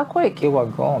 Oh, is that quick? It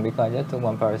was gone because I just took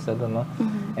one paracetamol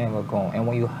and it was gone. And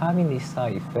when you're having this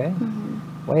side effect,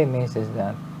 what it means is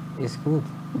that it's good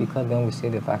because then we see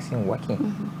the vaccine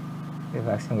working. The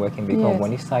vaccine working because when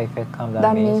this side effect comes,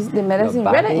 that means the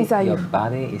medicine your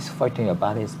body is fighting, your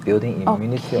body is building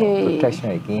immunity or protection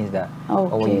against that.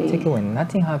 But when you take it when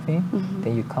nothing happens,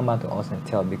 then you come out to us and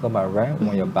tell, because by right,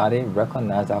 when your body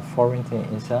recognizes that foreign thing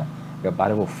inside, your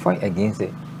body will fight against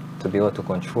it to be able to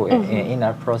control it. And in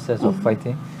that process of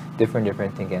fighting,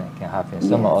 different things can happen.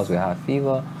 Some of us will have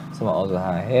fever, some of us will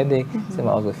have headache, some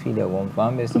of us will feel their warm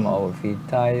vomit, some of us will feel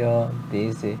tired,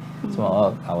 dizzy, some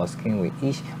of us, our skin will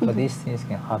itch. But these things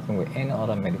can happen with any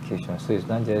other medication. So it's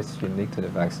not just unique to the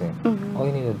vaccine. All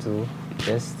you need to do is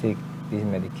just take this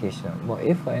medication. But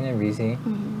if for any reason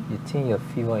you think your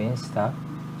fever ain't stop,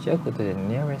 just go to the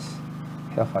nearest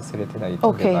health facility that you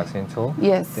took the vaccine to.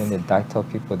 Then the doctor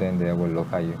people, then they will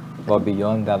look at you. But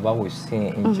beyond that, what we're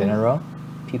seeing in general,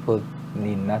 people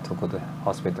need not to go to the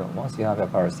hospital. Once you have a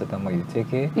paracetamol, you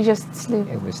take it. You just sleep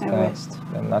It will and stand, rest.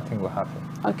 then nothing will happen.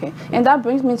 Okay, and that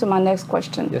brings me to my next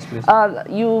question. Yes, please.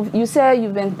 You said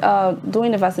you've been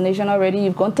doing the vaccination already.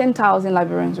 You've gone 10,000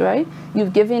 Liberians, right?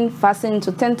 You've given vaccine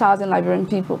to 10,000 Liberian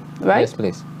people, right? Yes,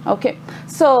 please. Okay,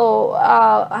 so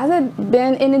has it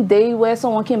been any day where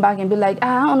someone came back and be like,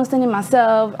 I don't understand it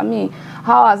myself? I mean,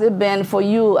 how has it been for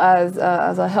you as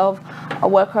a health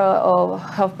worker or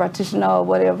health practitioner or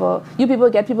whatever? You people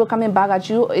get people coming back at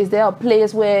you. Is there a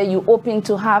place where you open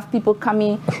to have people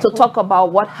coming to talk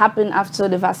about what happened after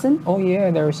the vaccine? Oh yeah,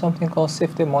 there is something called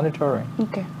safety monitoring.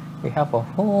 Okay. We have a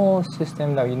whole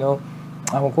system that, you know,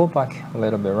 I will go back a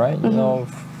little bit, right? You know,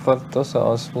 for those of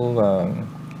us who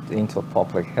into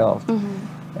public health,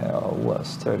 who are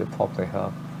studied public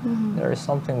health, there is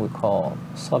something we call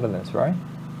surveillance, right?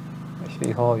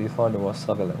 You heard the word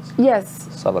surveillance. Yes.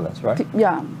 Surveillance, right?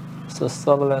 Yeah. So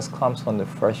surveillance comes from the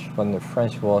French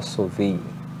word surveiller.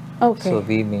 Okay.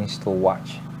 Surveiller means to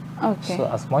watch. Okay. So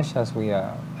as much as we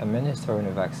are administering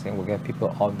the vaccine, we get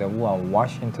people out there who are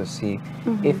watching to see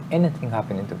if anything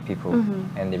happening to people,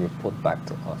 and they report back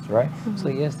to us, right? So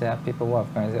yes, there are people who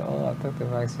have kind of say, oh, I took the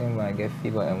vaccine, but I get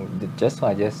fever, and just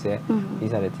what I just said,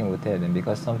 these are the things we tell them,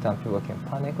 because sometimes people can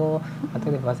panic, oh, I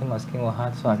took the vaccine, my skin was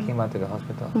hot, so I came back to the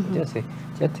hospital. Just say,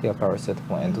 just take your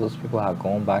paracetamol, and those people have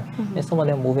gone back, and some of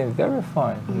them moving very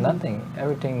fine, nothing,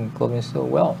 everything going so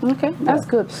well. Okay, that's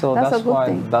good. So that's a good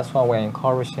thing. That's why we're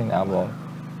encouraging our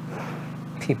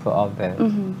people out there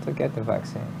to get the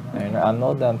vaccine. And I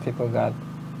know that people got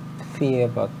fear,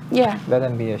 but yeah, let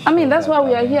them be assured. I mean, that's why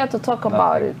we are here to talk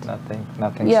about it.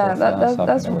 Nothing. Yeah,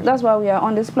 that's why we are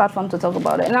on this platform to talk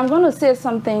about it. And I'm going to say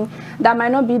something that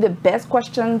might not be the best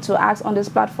question to ask on this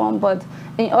platform, but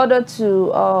in order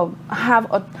to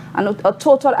have a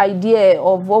total idea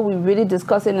of what we're really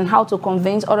discussing and how to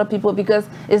convince other people, because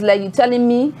it's like you telling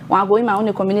me, when I go in my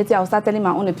own community, I'll start telling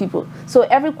my own people. So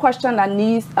every question that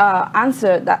needs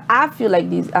answer, that I feel like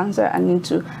needs answer, I need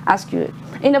to ask you it.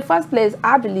 In the first place,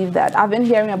 I believe that I've been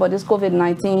hearing about this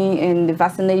COVID-19 and the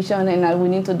vaccination, and we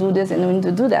need to do this and we need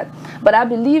to do that. But I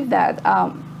believe that,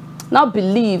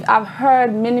 I've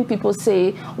heard many people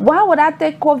say, why would I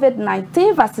take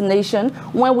COVID-19 vaccination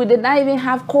when we did not even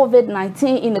have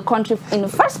COVID-19 in the country in the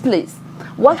first place?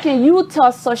 What can you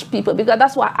tell such people? Because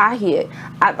that's what I hear.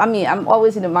 I mean, I'm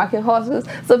always in the market horses,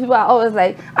 so people are always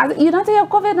like, you don't take a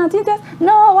COVID-19 test?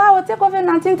 No, why would I take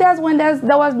COVID-19 test when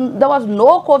there was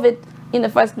no COVID in the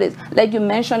first place? Like you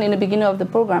mentioned in the beginning of the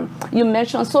program, you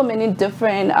mentioned so many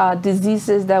different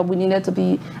diseases that we needed to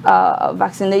be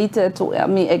vaccinated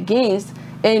against,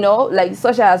 you know, like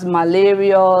such as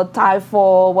malaria,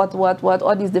 typhoid, what,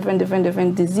 all these different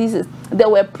diseases. There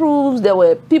were proofs, there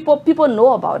were people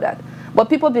know about that, but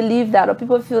people believe that, or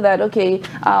people feel that, okay,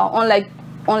 unlike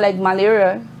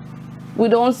malaria, we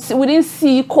didn't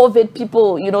see COVID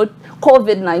people, you know,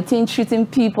 COVID-19 treating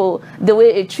people the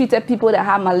way it treated people that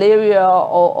have malaria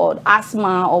or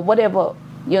asthma or whatever.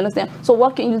 You understand? So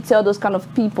what can you tell those kind of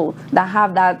people that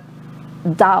have that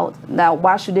doubt, that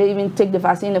why should they even take the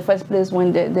vaccine in the first place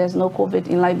when there's no COVID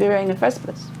in Liberia in the first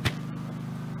place?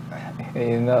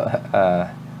 You know,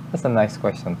 that's a nice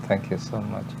question. Thank you so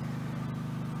much.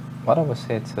 What I would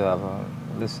say to our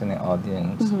listening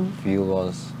audience,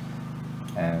 viewers,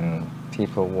 and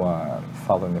people who are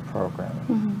following the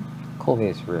program, COVID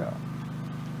is real.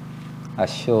 I'm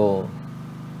sure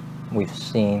we've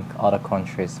seen other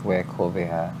countries where COVID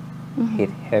had hit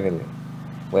heavily,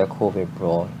 where COVID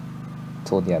brought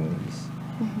to their knees.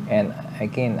 And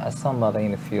again, as somebody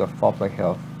in the field of public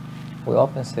health, we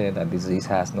often say that disease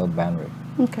has no boundary.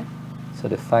 Okay. So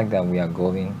the fact that we are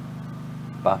going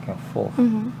back and forth,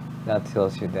 that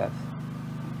tells you that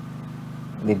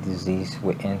the disease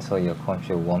will enter your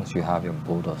country once you have your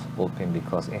borders open,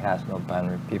 because it has no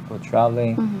boundary. People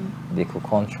traveling, they could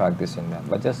contract this and that.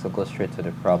 But just to go straight to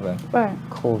the problem,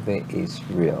 COVID is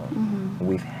real.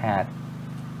 We've had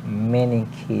many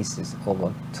cases,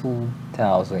 over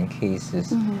 2,000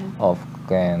 cases of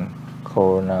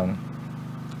corona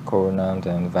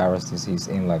and virus disease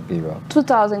in Liberia.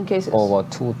 2,000 cases? Over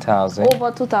 2,000.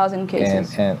 Over 2,000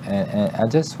 cases. And I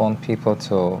just want people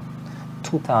to,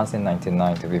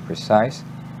 2,099 to be precise,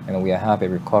 and we have a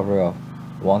recovery of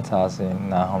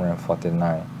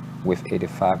 1,949 with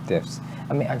 85 deaths.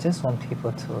 I mean, I just want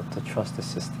people to trust the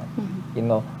system. You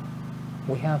know,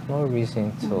 we have no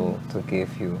reason to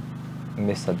give you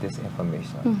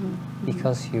misinformation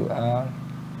because you are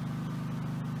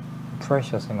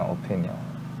precious in my opinion,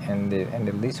 and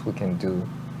the least we can do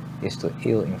is to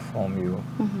ill-inform you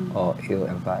or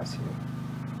ill-advise you.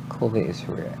 COVID is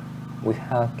real. We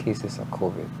have cases of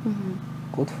COVID.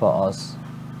 Good for us.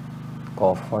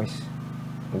 all voice,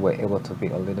 we're able to be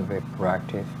a little bit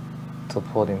proactive to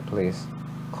put in place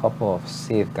a couple of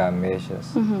safeguard measures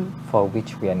for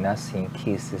which we are not seeing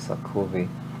cases of COVID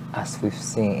as we've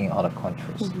seen in other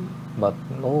countries. But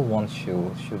no one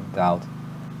should doubt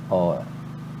or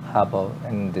harbor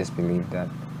in disbelief that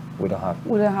we don't have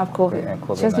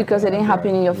COVID just because it didn't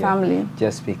happen in your family.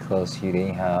 Just because you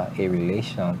didn't have a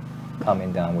relation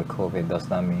coming down with COVID does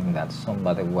not mean that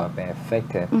somebody who have been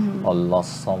affected or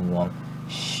lost someone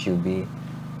should be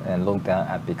looked down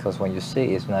at, because when you say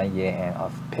it's not yet and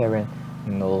a parent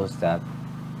knows that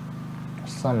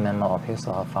some member of his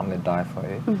or her family died for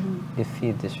it, they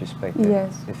feel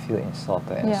disrespected, they feel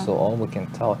insulted, and so all we can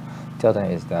tell them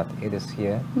is that it is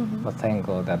here, but thank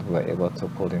God that we were able to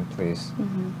put in place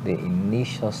the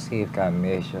initial safeguard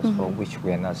measures for which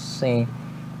we are not seeing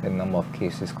the number of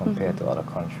cases compared to other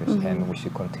countries, and we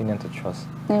should continue to trust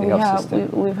the health system.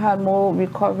 We've had more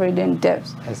recovery than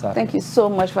deaths. Exactly. Thank you so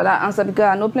much for that answer, because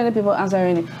I know plenty of people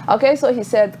answering it. Okay, so he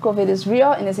said COVID is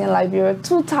real and it's in Liberia.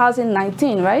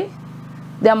 2019, right?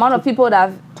 The amount of people that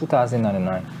have...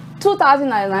 2099.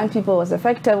 2,099 people was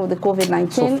affected with the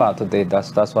COVID-19. So far today,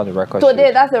 that's what the record today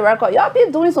shows. That's the record. Y'all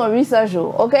been doing some research,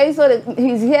 okay? So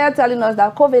he's here telling us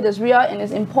that COVID is real and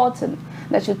it's important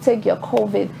that you take your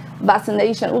COVID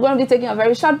vaccination. We're going to be taking a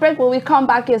very short break. When we come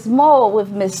back, it's more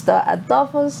with Mr.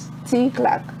 Adolphus T.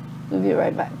 Clark. We'll be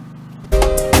right back.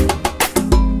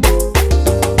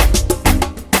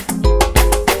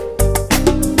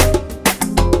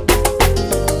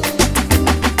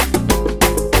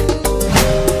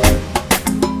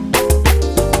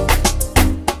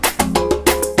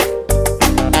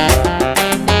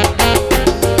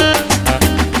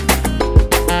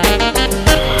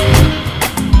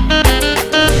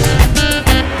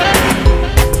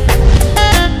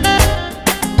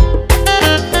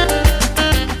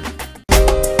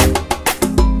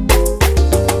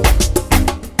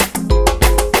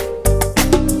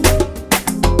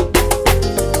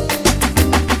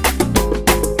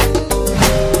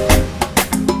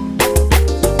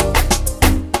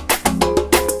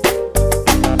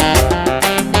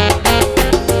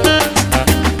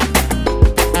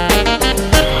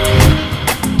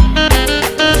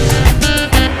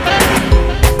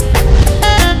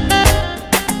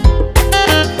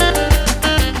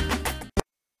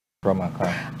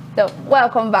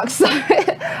 Welcome back. Sorry,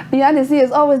 behind the scenes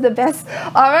is always the best.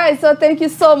 All right, so thank you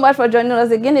so much for joining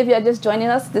us again. If you are just joining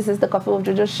us, this is the Coffee with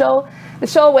JoJo show, the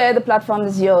show where the platform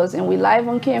is yours, and we live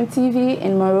on KMTV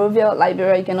in Monrovia,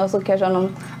 Liberia. You can also catch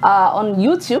on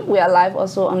YouTube. We are live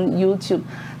also on YouTube.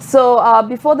 So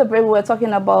before the break, we were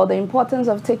talking about the importance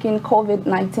of taking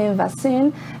COVID-19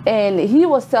 vaccine, and he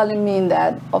was telling me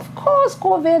that, of course,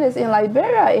 COVID is in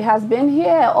Liberia. It has been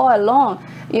here all along,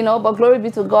 you know, but glory be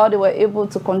to God, they were able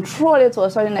to control it to a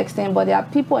certain extent. But there are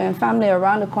people and family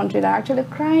around the country that are actually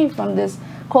crying from this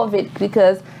COVID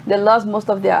because they lost most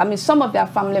of their, some of their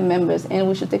family members, and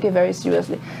we should take it very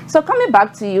seriously. So coming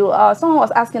back to you, someone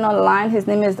was asking online, his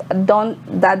name is Don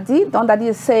Daddy. Don Daddy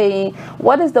is saying,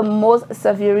 what is the most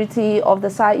severity of the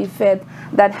side effect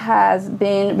that has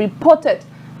been reported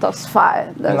thus far?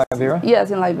 In Liberia?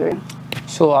 Yes, in Liberia.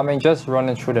 So, just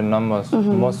running through the numbers,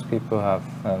 most people have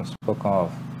spoken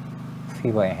of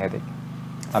fever and headache.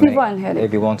 Fever and headache.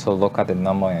 If you want to look at the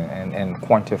number and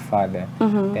quantify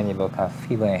them, then you look at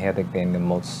fever and headache being the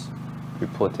most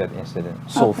reported incident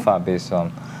so far based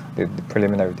on the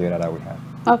preliminary data that we have.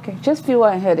 Okay, just fever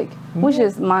and headache, which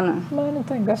is minor. Minor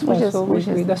thing. That's why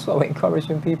that's why we're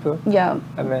encouraging people. Yeah.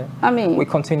 We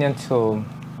continue to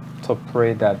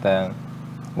pray that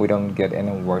we don't get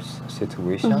any worse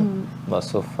situation, but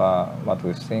so far what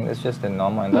we've seen is just the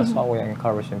normal, and that's why we're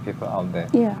encouraging people out there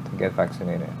to get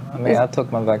vaccinated. I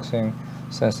took my vaccine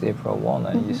since April 1,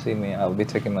 and you see me, I'll be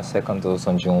taking my second dose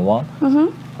on June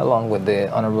 1, along with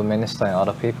the Honorable Minister and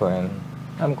other people, and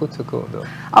I'm good to go though.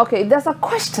 Okay, there's a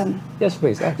question. Yes,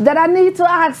 please. Ask. That I need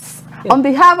to ask on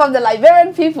behalf of the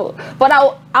Liberian people, but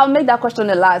I'll make that question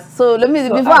the last. So let me,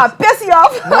 before I piss you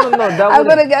off, I'm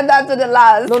going to get that to the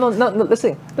last. No,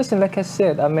 listen, like I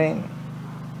said, I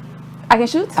can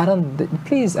shoot?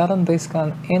 Please, I don't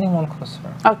discount anyone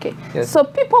concerned. Okay, yes. So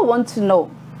people want to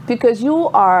know, because you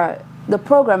are the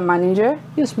program manager.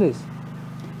 Yes, please.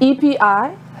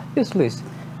 E.P.I. Yes, please.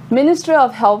 Ministry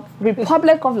of Health,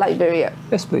 Republic of Liberia.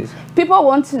 Yes, please. People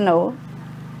want to know,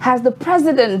 has the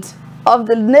president of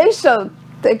the nation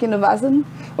taken the vaccine?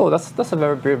 Oh, that's a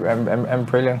very brave and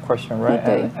brilliant question, right?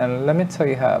 Okay. And let me tell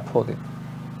you how I put it.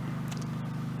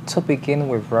 To begin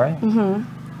with, right?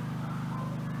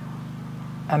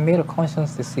 I made a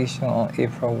conscious decision on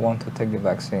April 1 to take the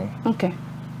vaccine. Okay.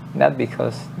 Not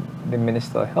because the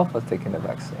Minister of Health was taking the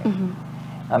vaccine.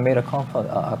 I made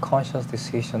a conscious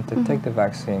decision to take the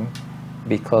vaccine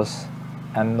because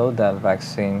I know that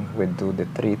vaccine will do the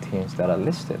 3 things that are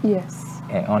listed. Yes.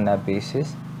 And on that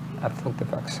basis, I took the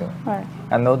vaccine. Right.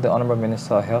 I know the Honorable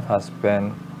Minister of Health has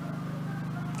been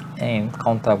in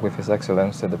contact with His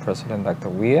Excellency, the President, Dr.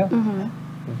 Weir,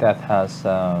 that has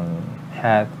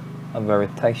had a very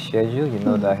tight schedule. You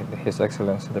know that His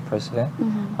Excellency, the President,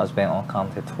 has been on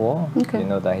county tour. Okay. You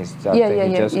know that he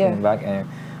just came back, and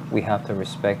we have to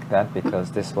respect that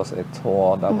because this was a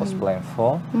tour that was planned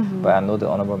for. But I know the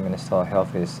Honorable Minister of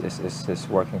Health is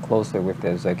working closely with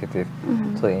the executive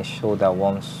to ensure that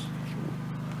once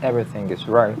everything is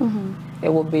right, it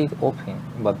will be open.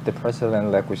 But the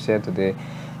President, like we said today,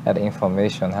 at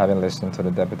information, having listened to the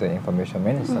Deputy Information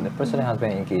Minister, the President has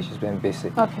been engaged, he's been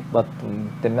busy. Okay. But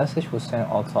the message we send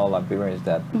out to all Liberians is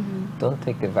that don't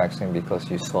take the vaccine because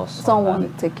you saw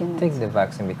someone taking it. Take the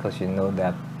vaccine because you know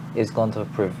that it's going to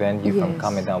prevent you from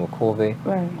coming down with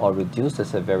COVID, or reduce the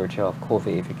severity of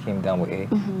COVID if you came down with it,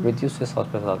 reduces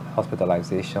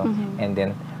hospitalization, and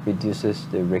then reduces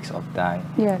the risk of dying.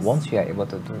 Yes. Once you are able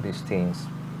to do these things,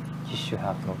 you should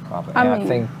have no problem. I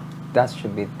think that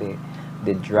should be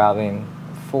the driving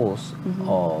force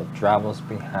or drivers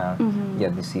behind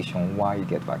your decision why you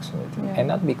get vaccinated, and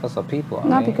not because of people.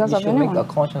 Not because you of should anyone. make a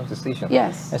conscious decision.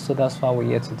 Yes. And so that's why we're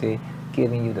here today,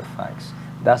 giving you the facts.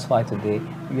 That's why today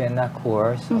you are not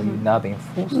coerced or you're not being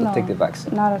forced to take the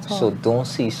vaccine. Not at all. So don't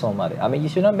see somebody. I mean, you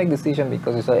should not make decision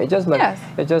because it's just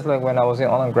like when I was in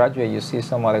undergraduate, you see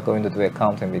somebody going to do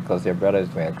accounting because their brother is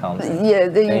doing accounting. Yeah,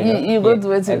 you go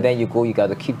do it. And then you got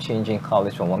to keep changing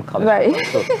college from one college to another.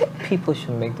 So people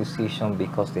should make decisions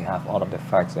because they have all of the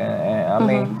facts. And I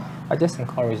mean, I just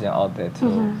encourage them out there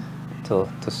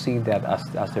to see that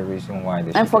as the reason why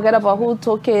they and forget about who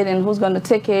took it and who's going to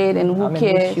take it and who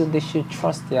cares. They should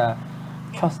trust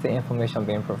the information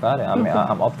being provided. I mean,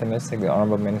 I'm optimistic. The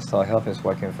Honorable Minister of Health is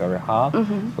working very hard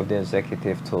with the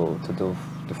executive to do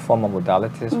the formal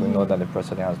modalities. We know that the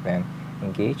President has been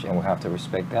engaged, and we have to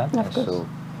respect that.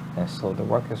 And so the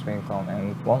work is being done.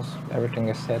 And once everything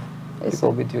is set, people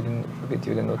will be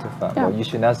duly notified. Yeah. But you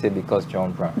should not say because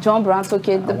John Brown took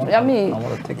it. I mean, I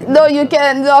want to take it. No, you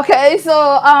can. Okay,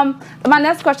 so my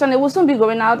next question, it will soon be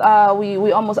going out.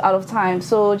 We almost out of time.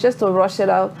 So just to rush it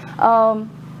out,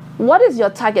 what is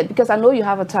your target? Because I know you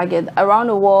have a target around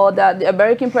the world. That the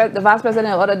the Vice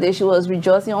President the other day, she was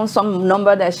rejoicing on some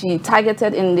number that she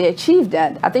targeted, and they achieved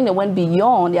that. I think they went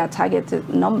beyond their targeted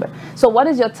number. So what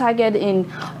is your target in,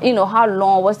 how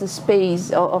long? What's the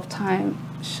space of time?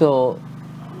 So,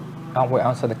 I will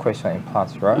answer the question in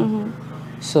parts, right?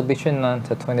 So between now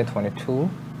to 2022,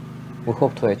 we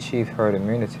hope to achieve herd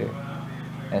immunity.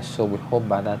 And so we hope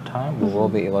by that time we will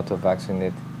be able to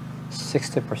vaccinate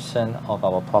 60% of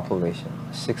our population,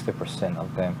 60%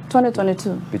 of them.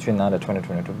 2022? Between now and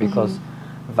 2022, because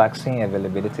vaccine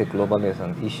availability globally is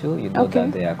an issue. You know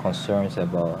that there are concerns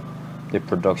about the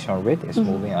production rate is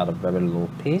moving at a very low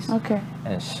pace.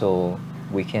 And so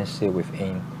we can say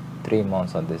within 3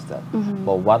 months of this, that.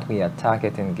 But what we are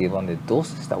targeting, given the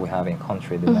doses that we have in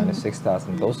country, the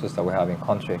 96,000 doses that we have in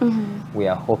country, we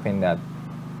are hoping that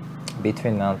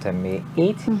between now and May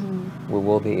 8, we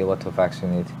will be able to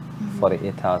vaccinate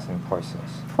 48,000 persons.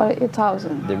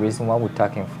 48,000. The reason why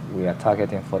we are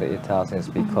targeting 48,000 is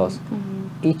because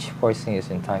each person is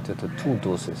entitled to 2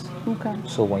 doses.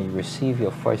 So when you receive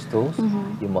your first dose,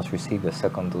 you must receive your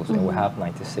second dose, and we have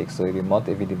 96. So if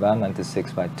you divide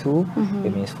 96 by 2,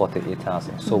 it means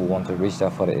 48,000. So we want to reach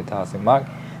that 48,000 mark,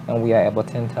 and we are about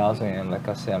 10,000. And like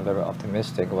I said, I'm very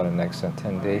optimistic over the next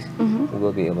 10 days, we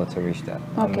will be able to reach that.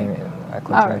 I mean, I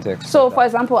continue to expect So, for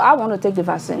example, I want to take the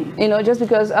vaccine. Just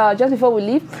because just before we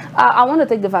leave, I want to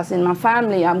take the vaccine. My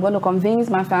family, I'm going to convince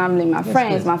my family, my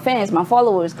friends, my fans, my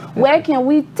followers. Where can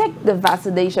we take the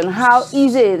vaccination? How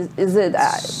easy is it?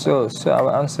 So I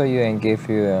will answer you and give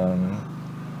you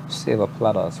silver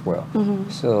platter as well.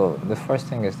 So the first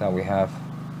thing is that we have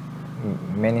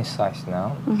many sites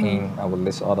now in, I will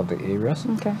list all of the areas.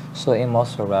 So in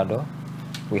Monserrado,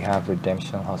 we have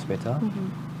Redemption Hospital,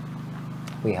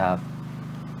 we have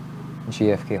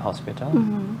GFK Hospital,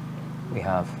 we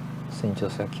have St.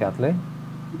 Joseph Catholic,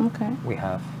 we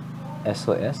have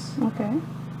SOS,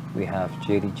 we have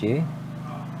JDJ,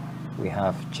 we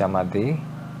have Jamade,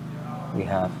 we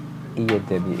have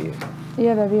EAWA.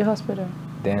 EAWA Hospital.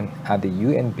 Then at the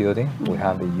UN building, we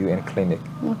have the UN Clinic.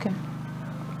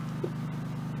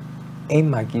 In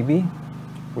Magibi,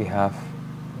 we have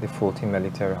the 14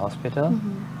 Military Hospital,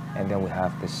 and then we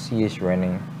have the CH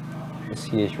Running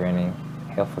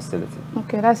health facility.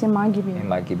 Okay, that's in Magibi. In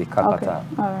Magibi, capital. Okay,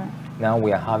 all right. Now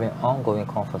we are having ongoing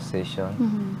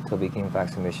conversation to begin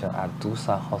vaccination at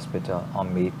Dusa Hospital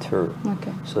on May 3rd.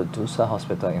 Okay. So Dusa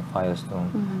Hospital in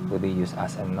Firestone will be used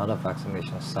as another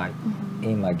vaccination site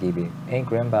in Magibi. In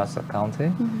Grand Bassa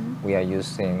County, we are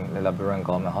using the Liberian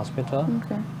Government Hospital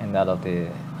and that of the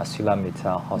Asila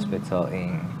Mita Hospital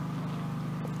in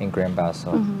Grand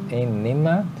Bassa. In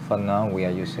Nima, for now, we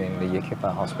are using the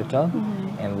E.P.I Hospital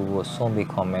and we will soon be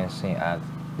commencing at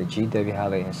the GW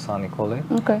Halley in San Nicole,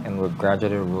 and we'll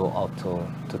gradually roll out to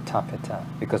Tapeta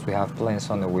because we have plans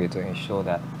on the way to ensure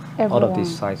that all of these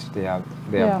sites they are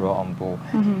brought on board.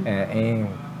 In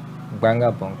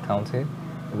Bangabong County,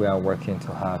 we are working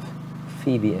to have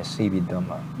Phoebe and CB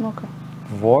Doma.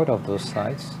 Void of those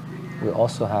sites, we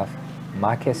also have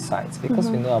market sites because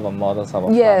we know our mothers, our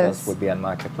fathers would be at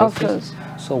marketplaces.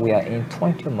 So we are in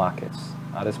 20 markets.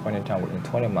 At this point in time, we're in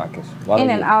 20 markets. In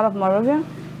and out of Monrovia?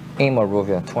 In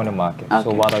Monrovia, 20 markets.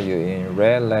 So what are you in?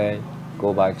 Red Lake,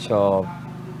 Go Back Chop,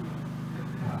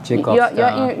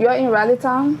 Jacobstown. You're in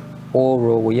Rallytown?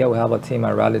 Oro, yeah, we have a team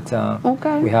at Rallytown.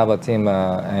 We have a team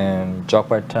in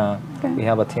Jockbertown. We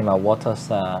have a team at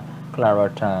Waterside,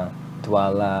 Claratown,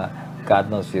 Douala,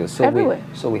 Gardnersville.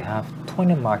 So we have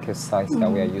 20 market sites that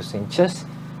we are using just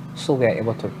so we are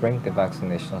able to bring the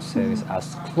vaccination service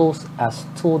as close as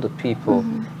to the people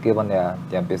given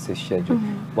their busy schedule.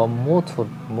 But more to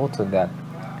that,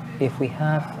 if we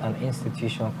have an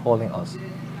institution calling us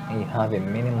and you have a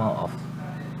minimum of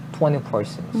 20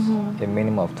 persons, a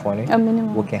minimum of 20,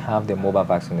 we can have the mobile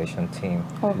vaccination team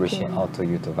reaching out to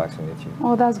you to vaccinate you.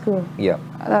 Oh, that's good. Yeah.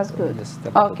 That's good.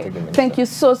 Okay. Thank you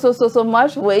so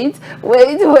much. Wait.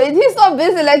 He's so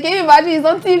busy. Like, can you imagine? He's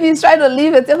on TV. He's trying to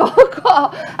leave and take a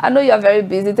call. I know you're very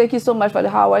busy. Thank you so much for the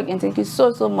hard work and thank you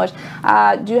so much.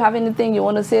 Do you have anything you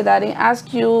want to say that I didn't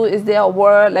ask you? Is there a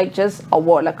word, like just a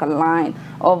word, like a line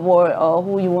of word or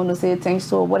who you want to say thanks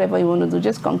to, whatever you want to do?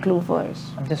 Just conclude for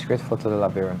us. I'm just grateful to the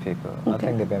Liberian people. I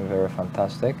think they've been very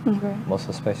fantastic, most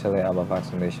especially our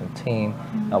vaccination team,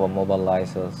 our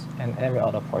mobilizers, and every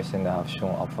other person that have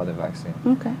shown up for the vaccine.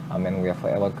 I mean, we are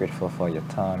forever grateful for your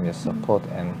time, your support,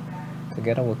 and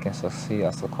together we can succeed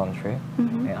as a country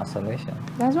and as a nation.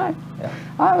 That's right. Yeah.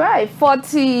 All right,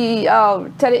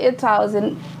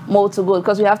 38,000 more to go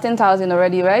because we have 10,000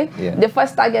 already, right? Yeah. The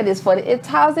first target is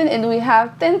 48,000 and we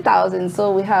have 10,000,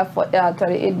 so we have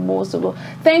 38 more to go.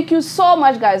 Thank you so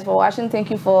much, guys, for watching. Thank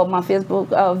you for my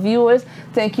Facebook viewers.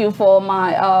 Thank you for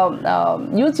my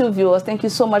YouTube viewers. Thank you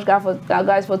so much,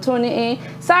 guys, for tuning in.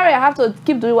 Sorry, I have to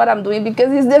keep doing what I'm doing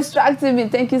because it's distracting me.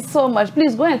 Thank you so much.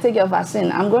 Please go and take your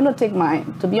vaccine. I'm going to take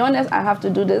mine. To be honest, I have to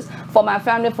do this for my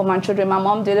family, for my children. My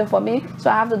mom did it for me,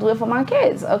 so I have to do it for my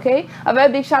kids, okay? A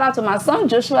very big shout out to my son,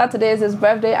 Joshua. Today is his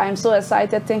birthday. I'm so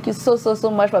excited. Thank you so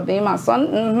much for being my son.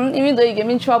 Even though you gave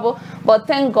me trouble, but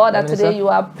thank God that today you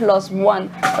are +1,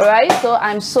 all right? So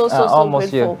I'm so grateful.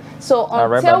 Here. So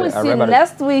until we see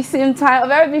next week, same time, a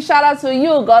very big shout out to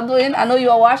you, Godwin. I know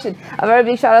you are watching. A very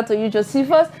big shout out to you,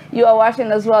 Josephus. You are watching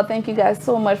as well. Thank you guys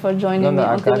so much for joining me.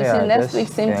 Until we see next week,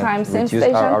 same time, same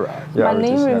station. My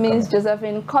name remains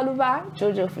Josephine Koluba,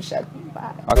 JoJo Fushek.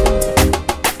 Bye.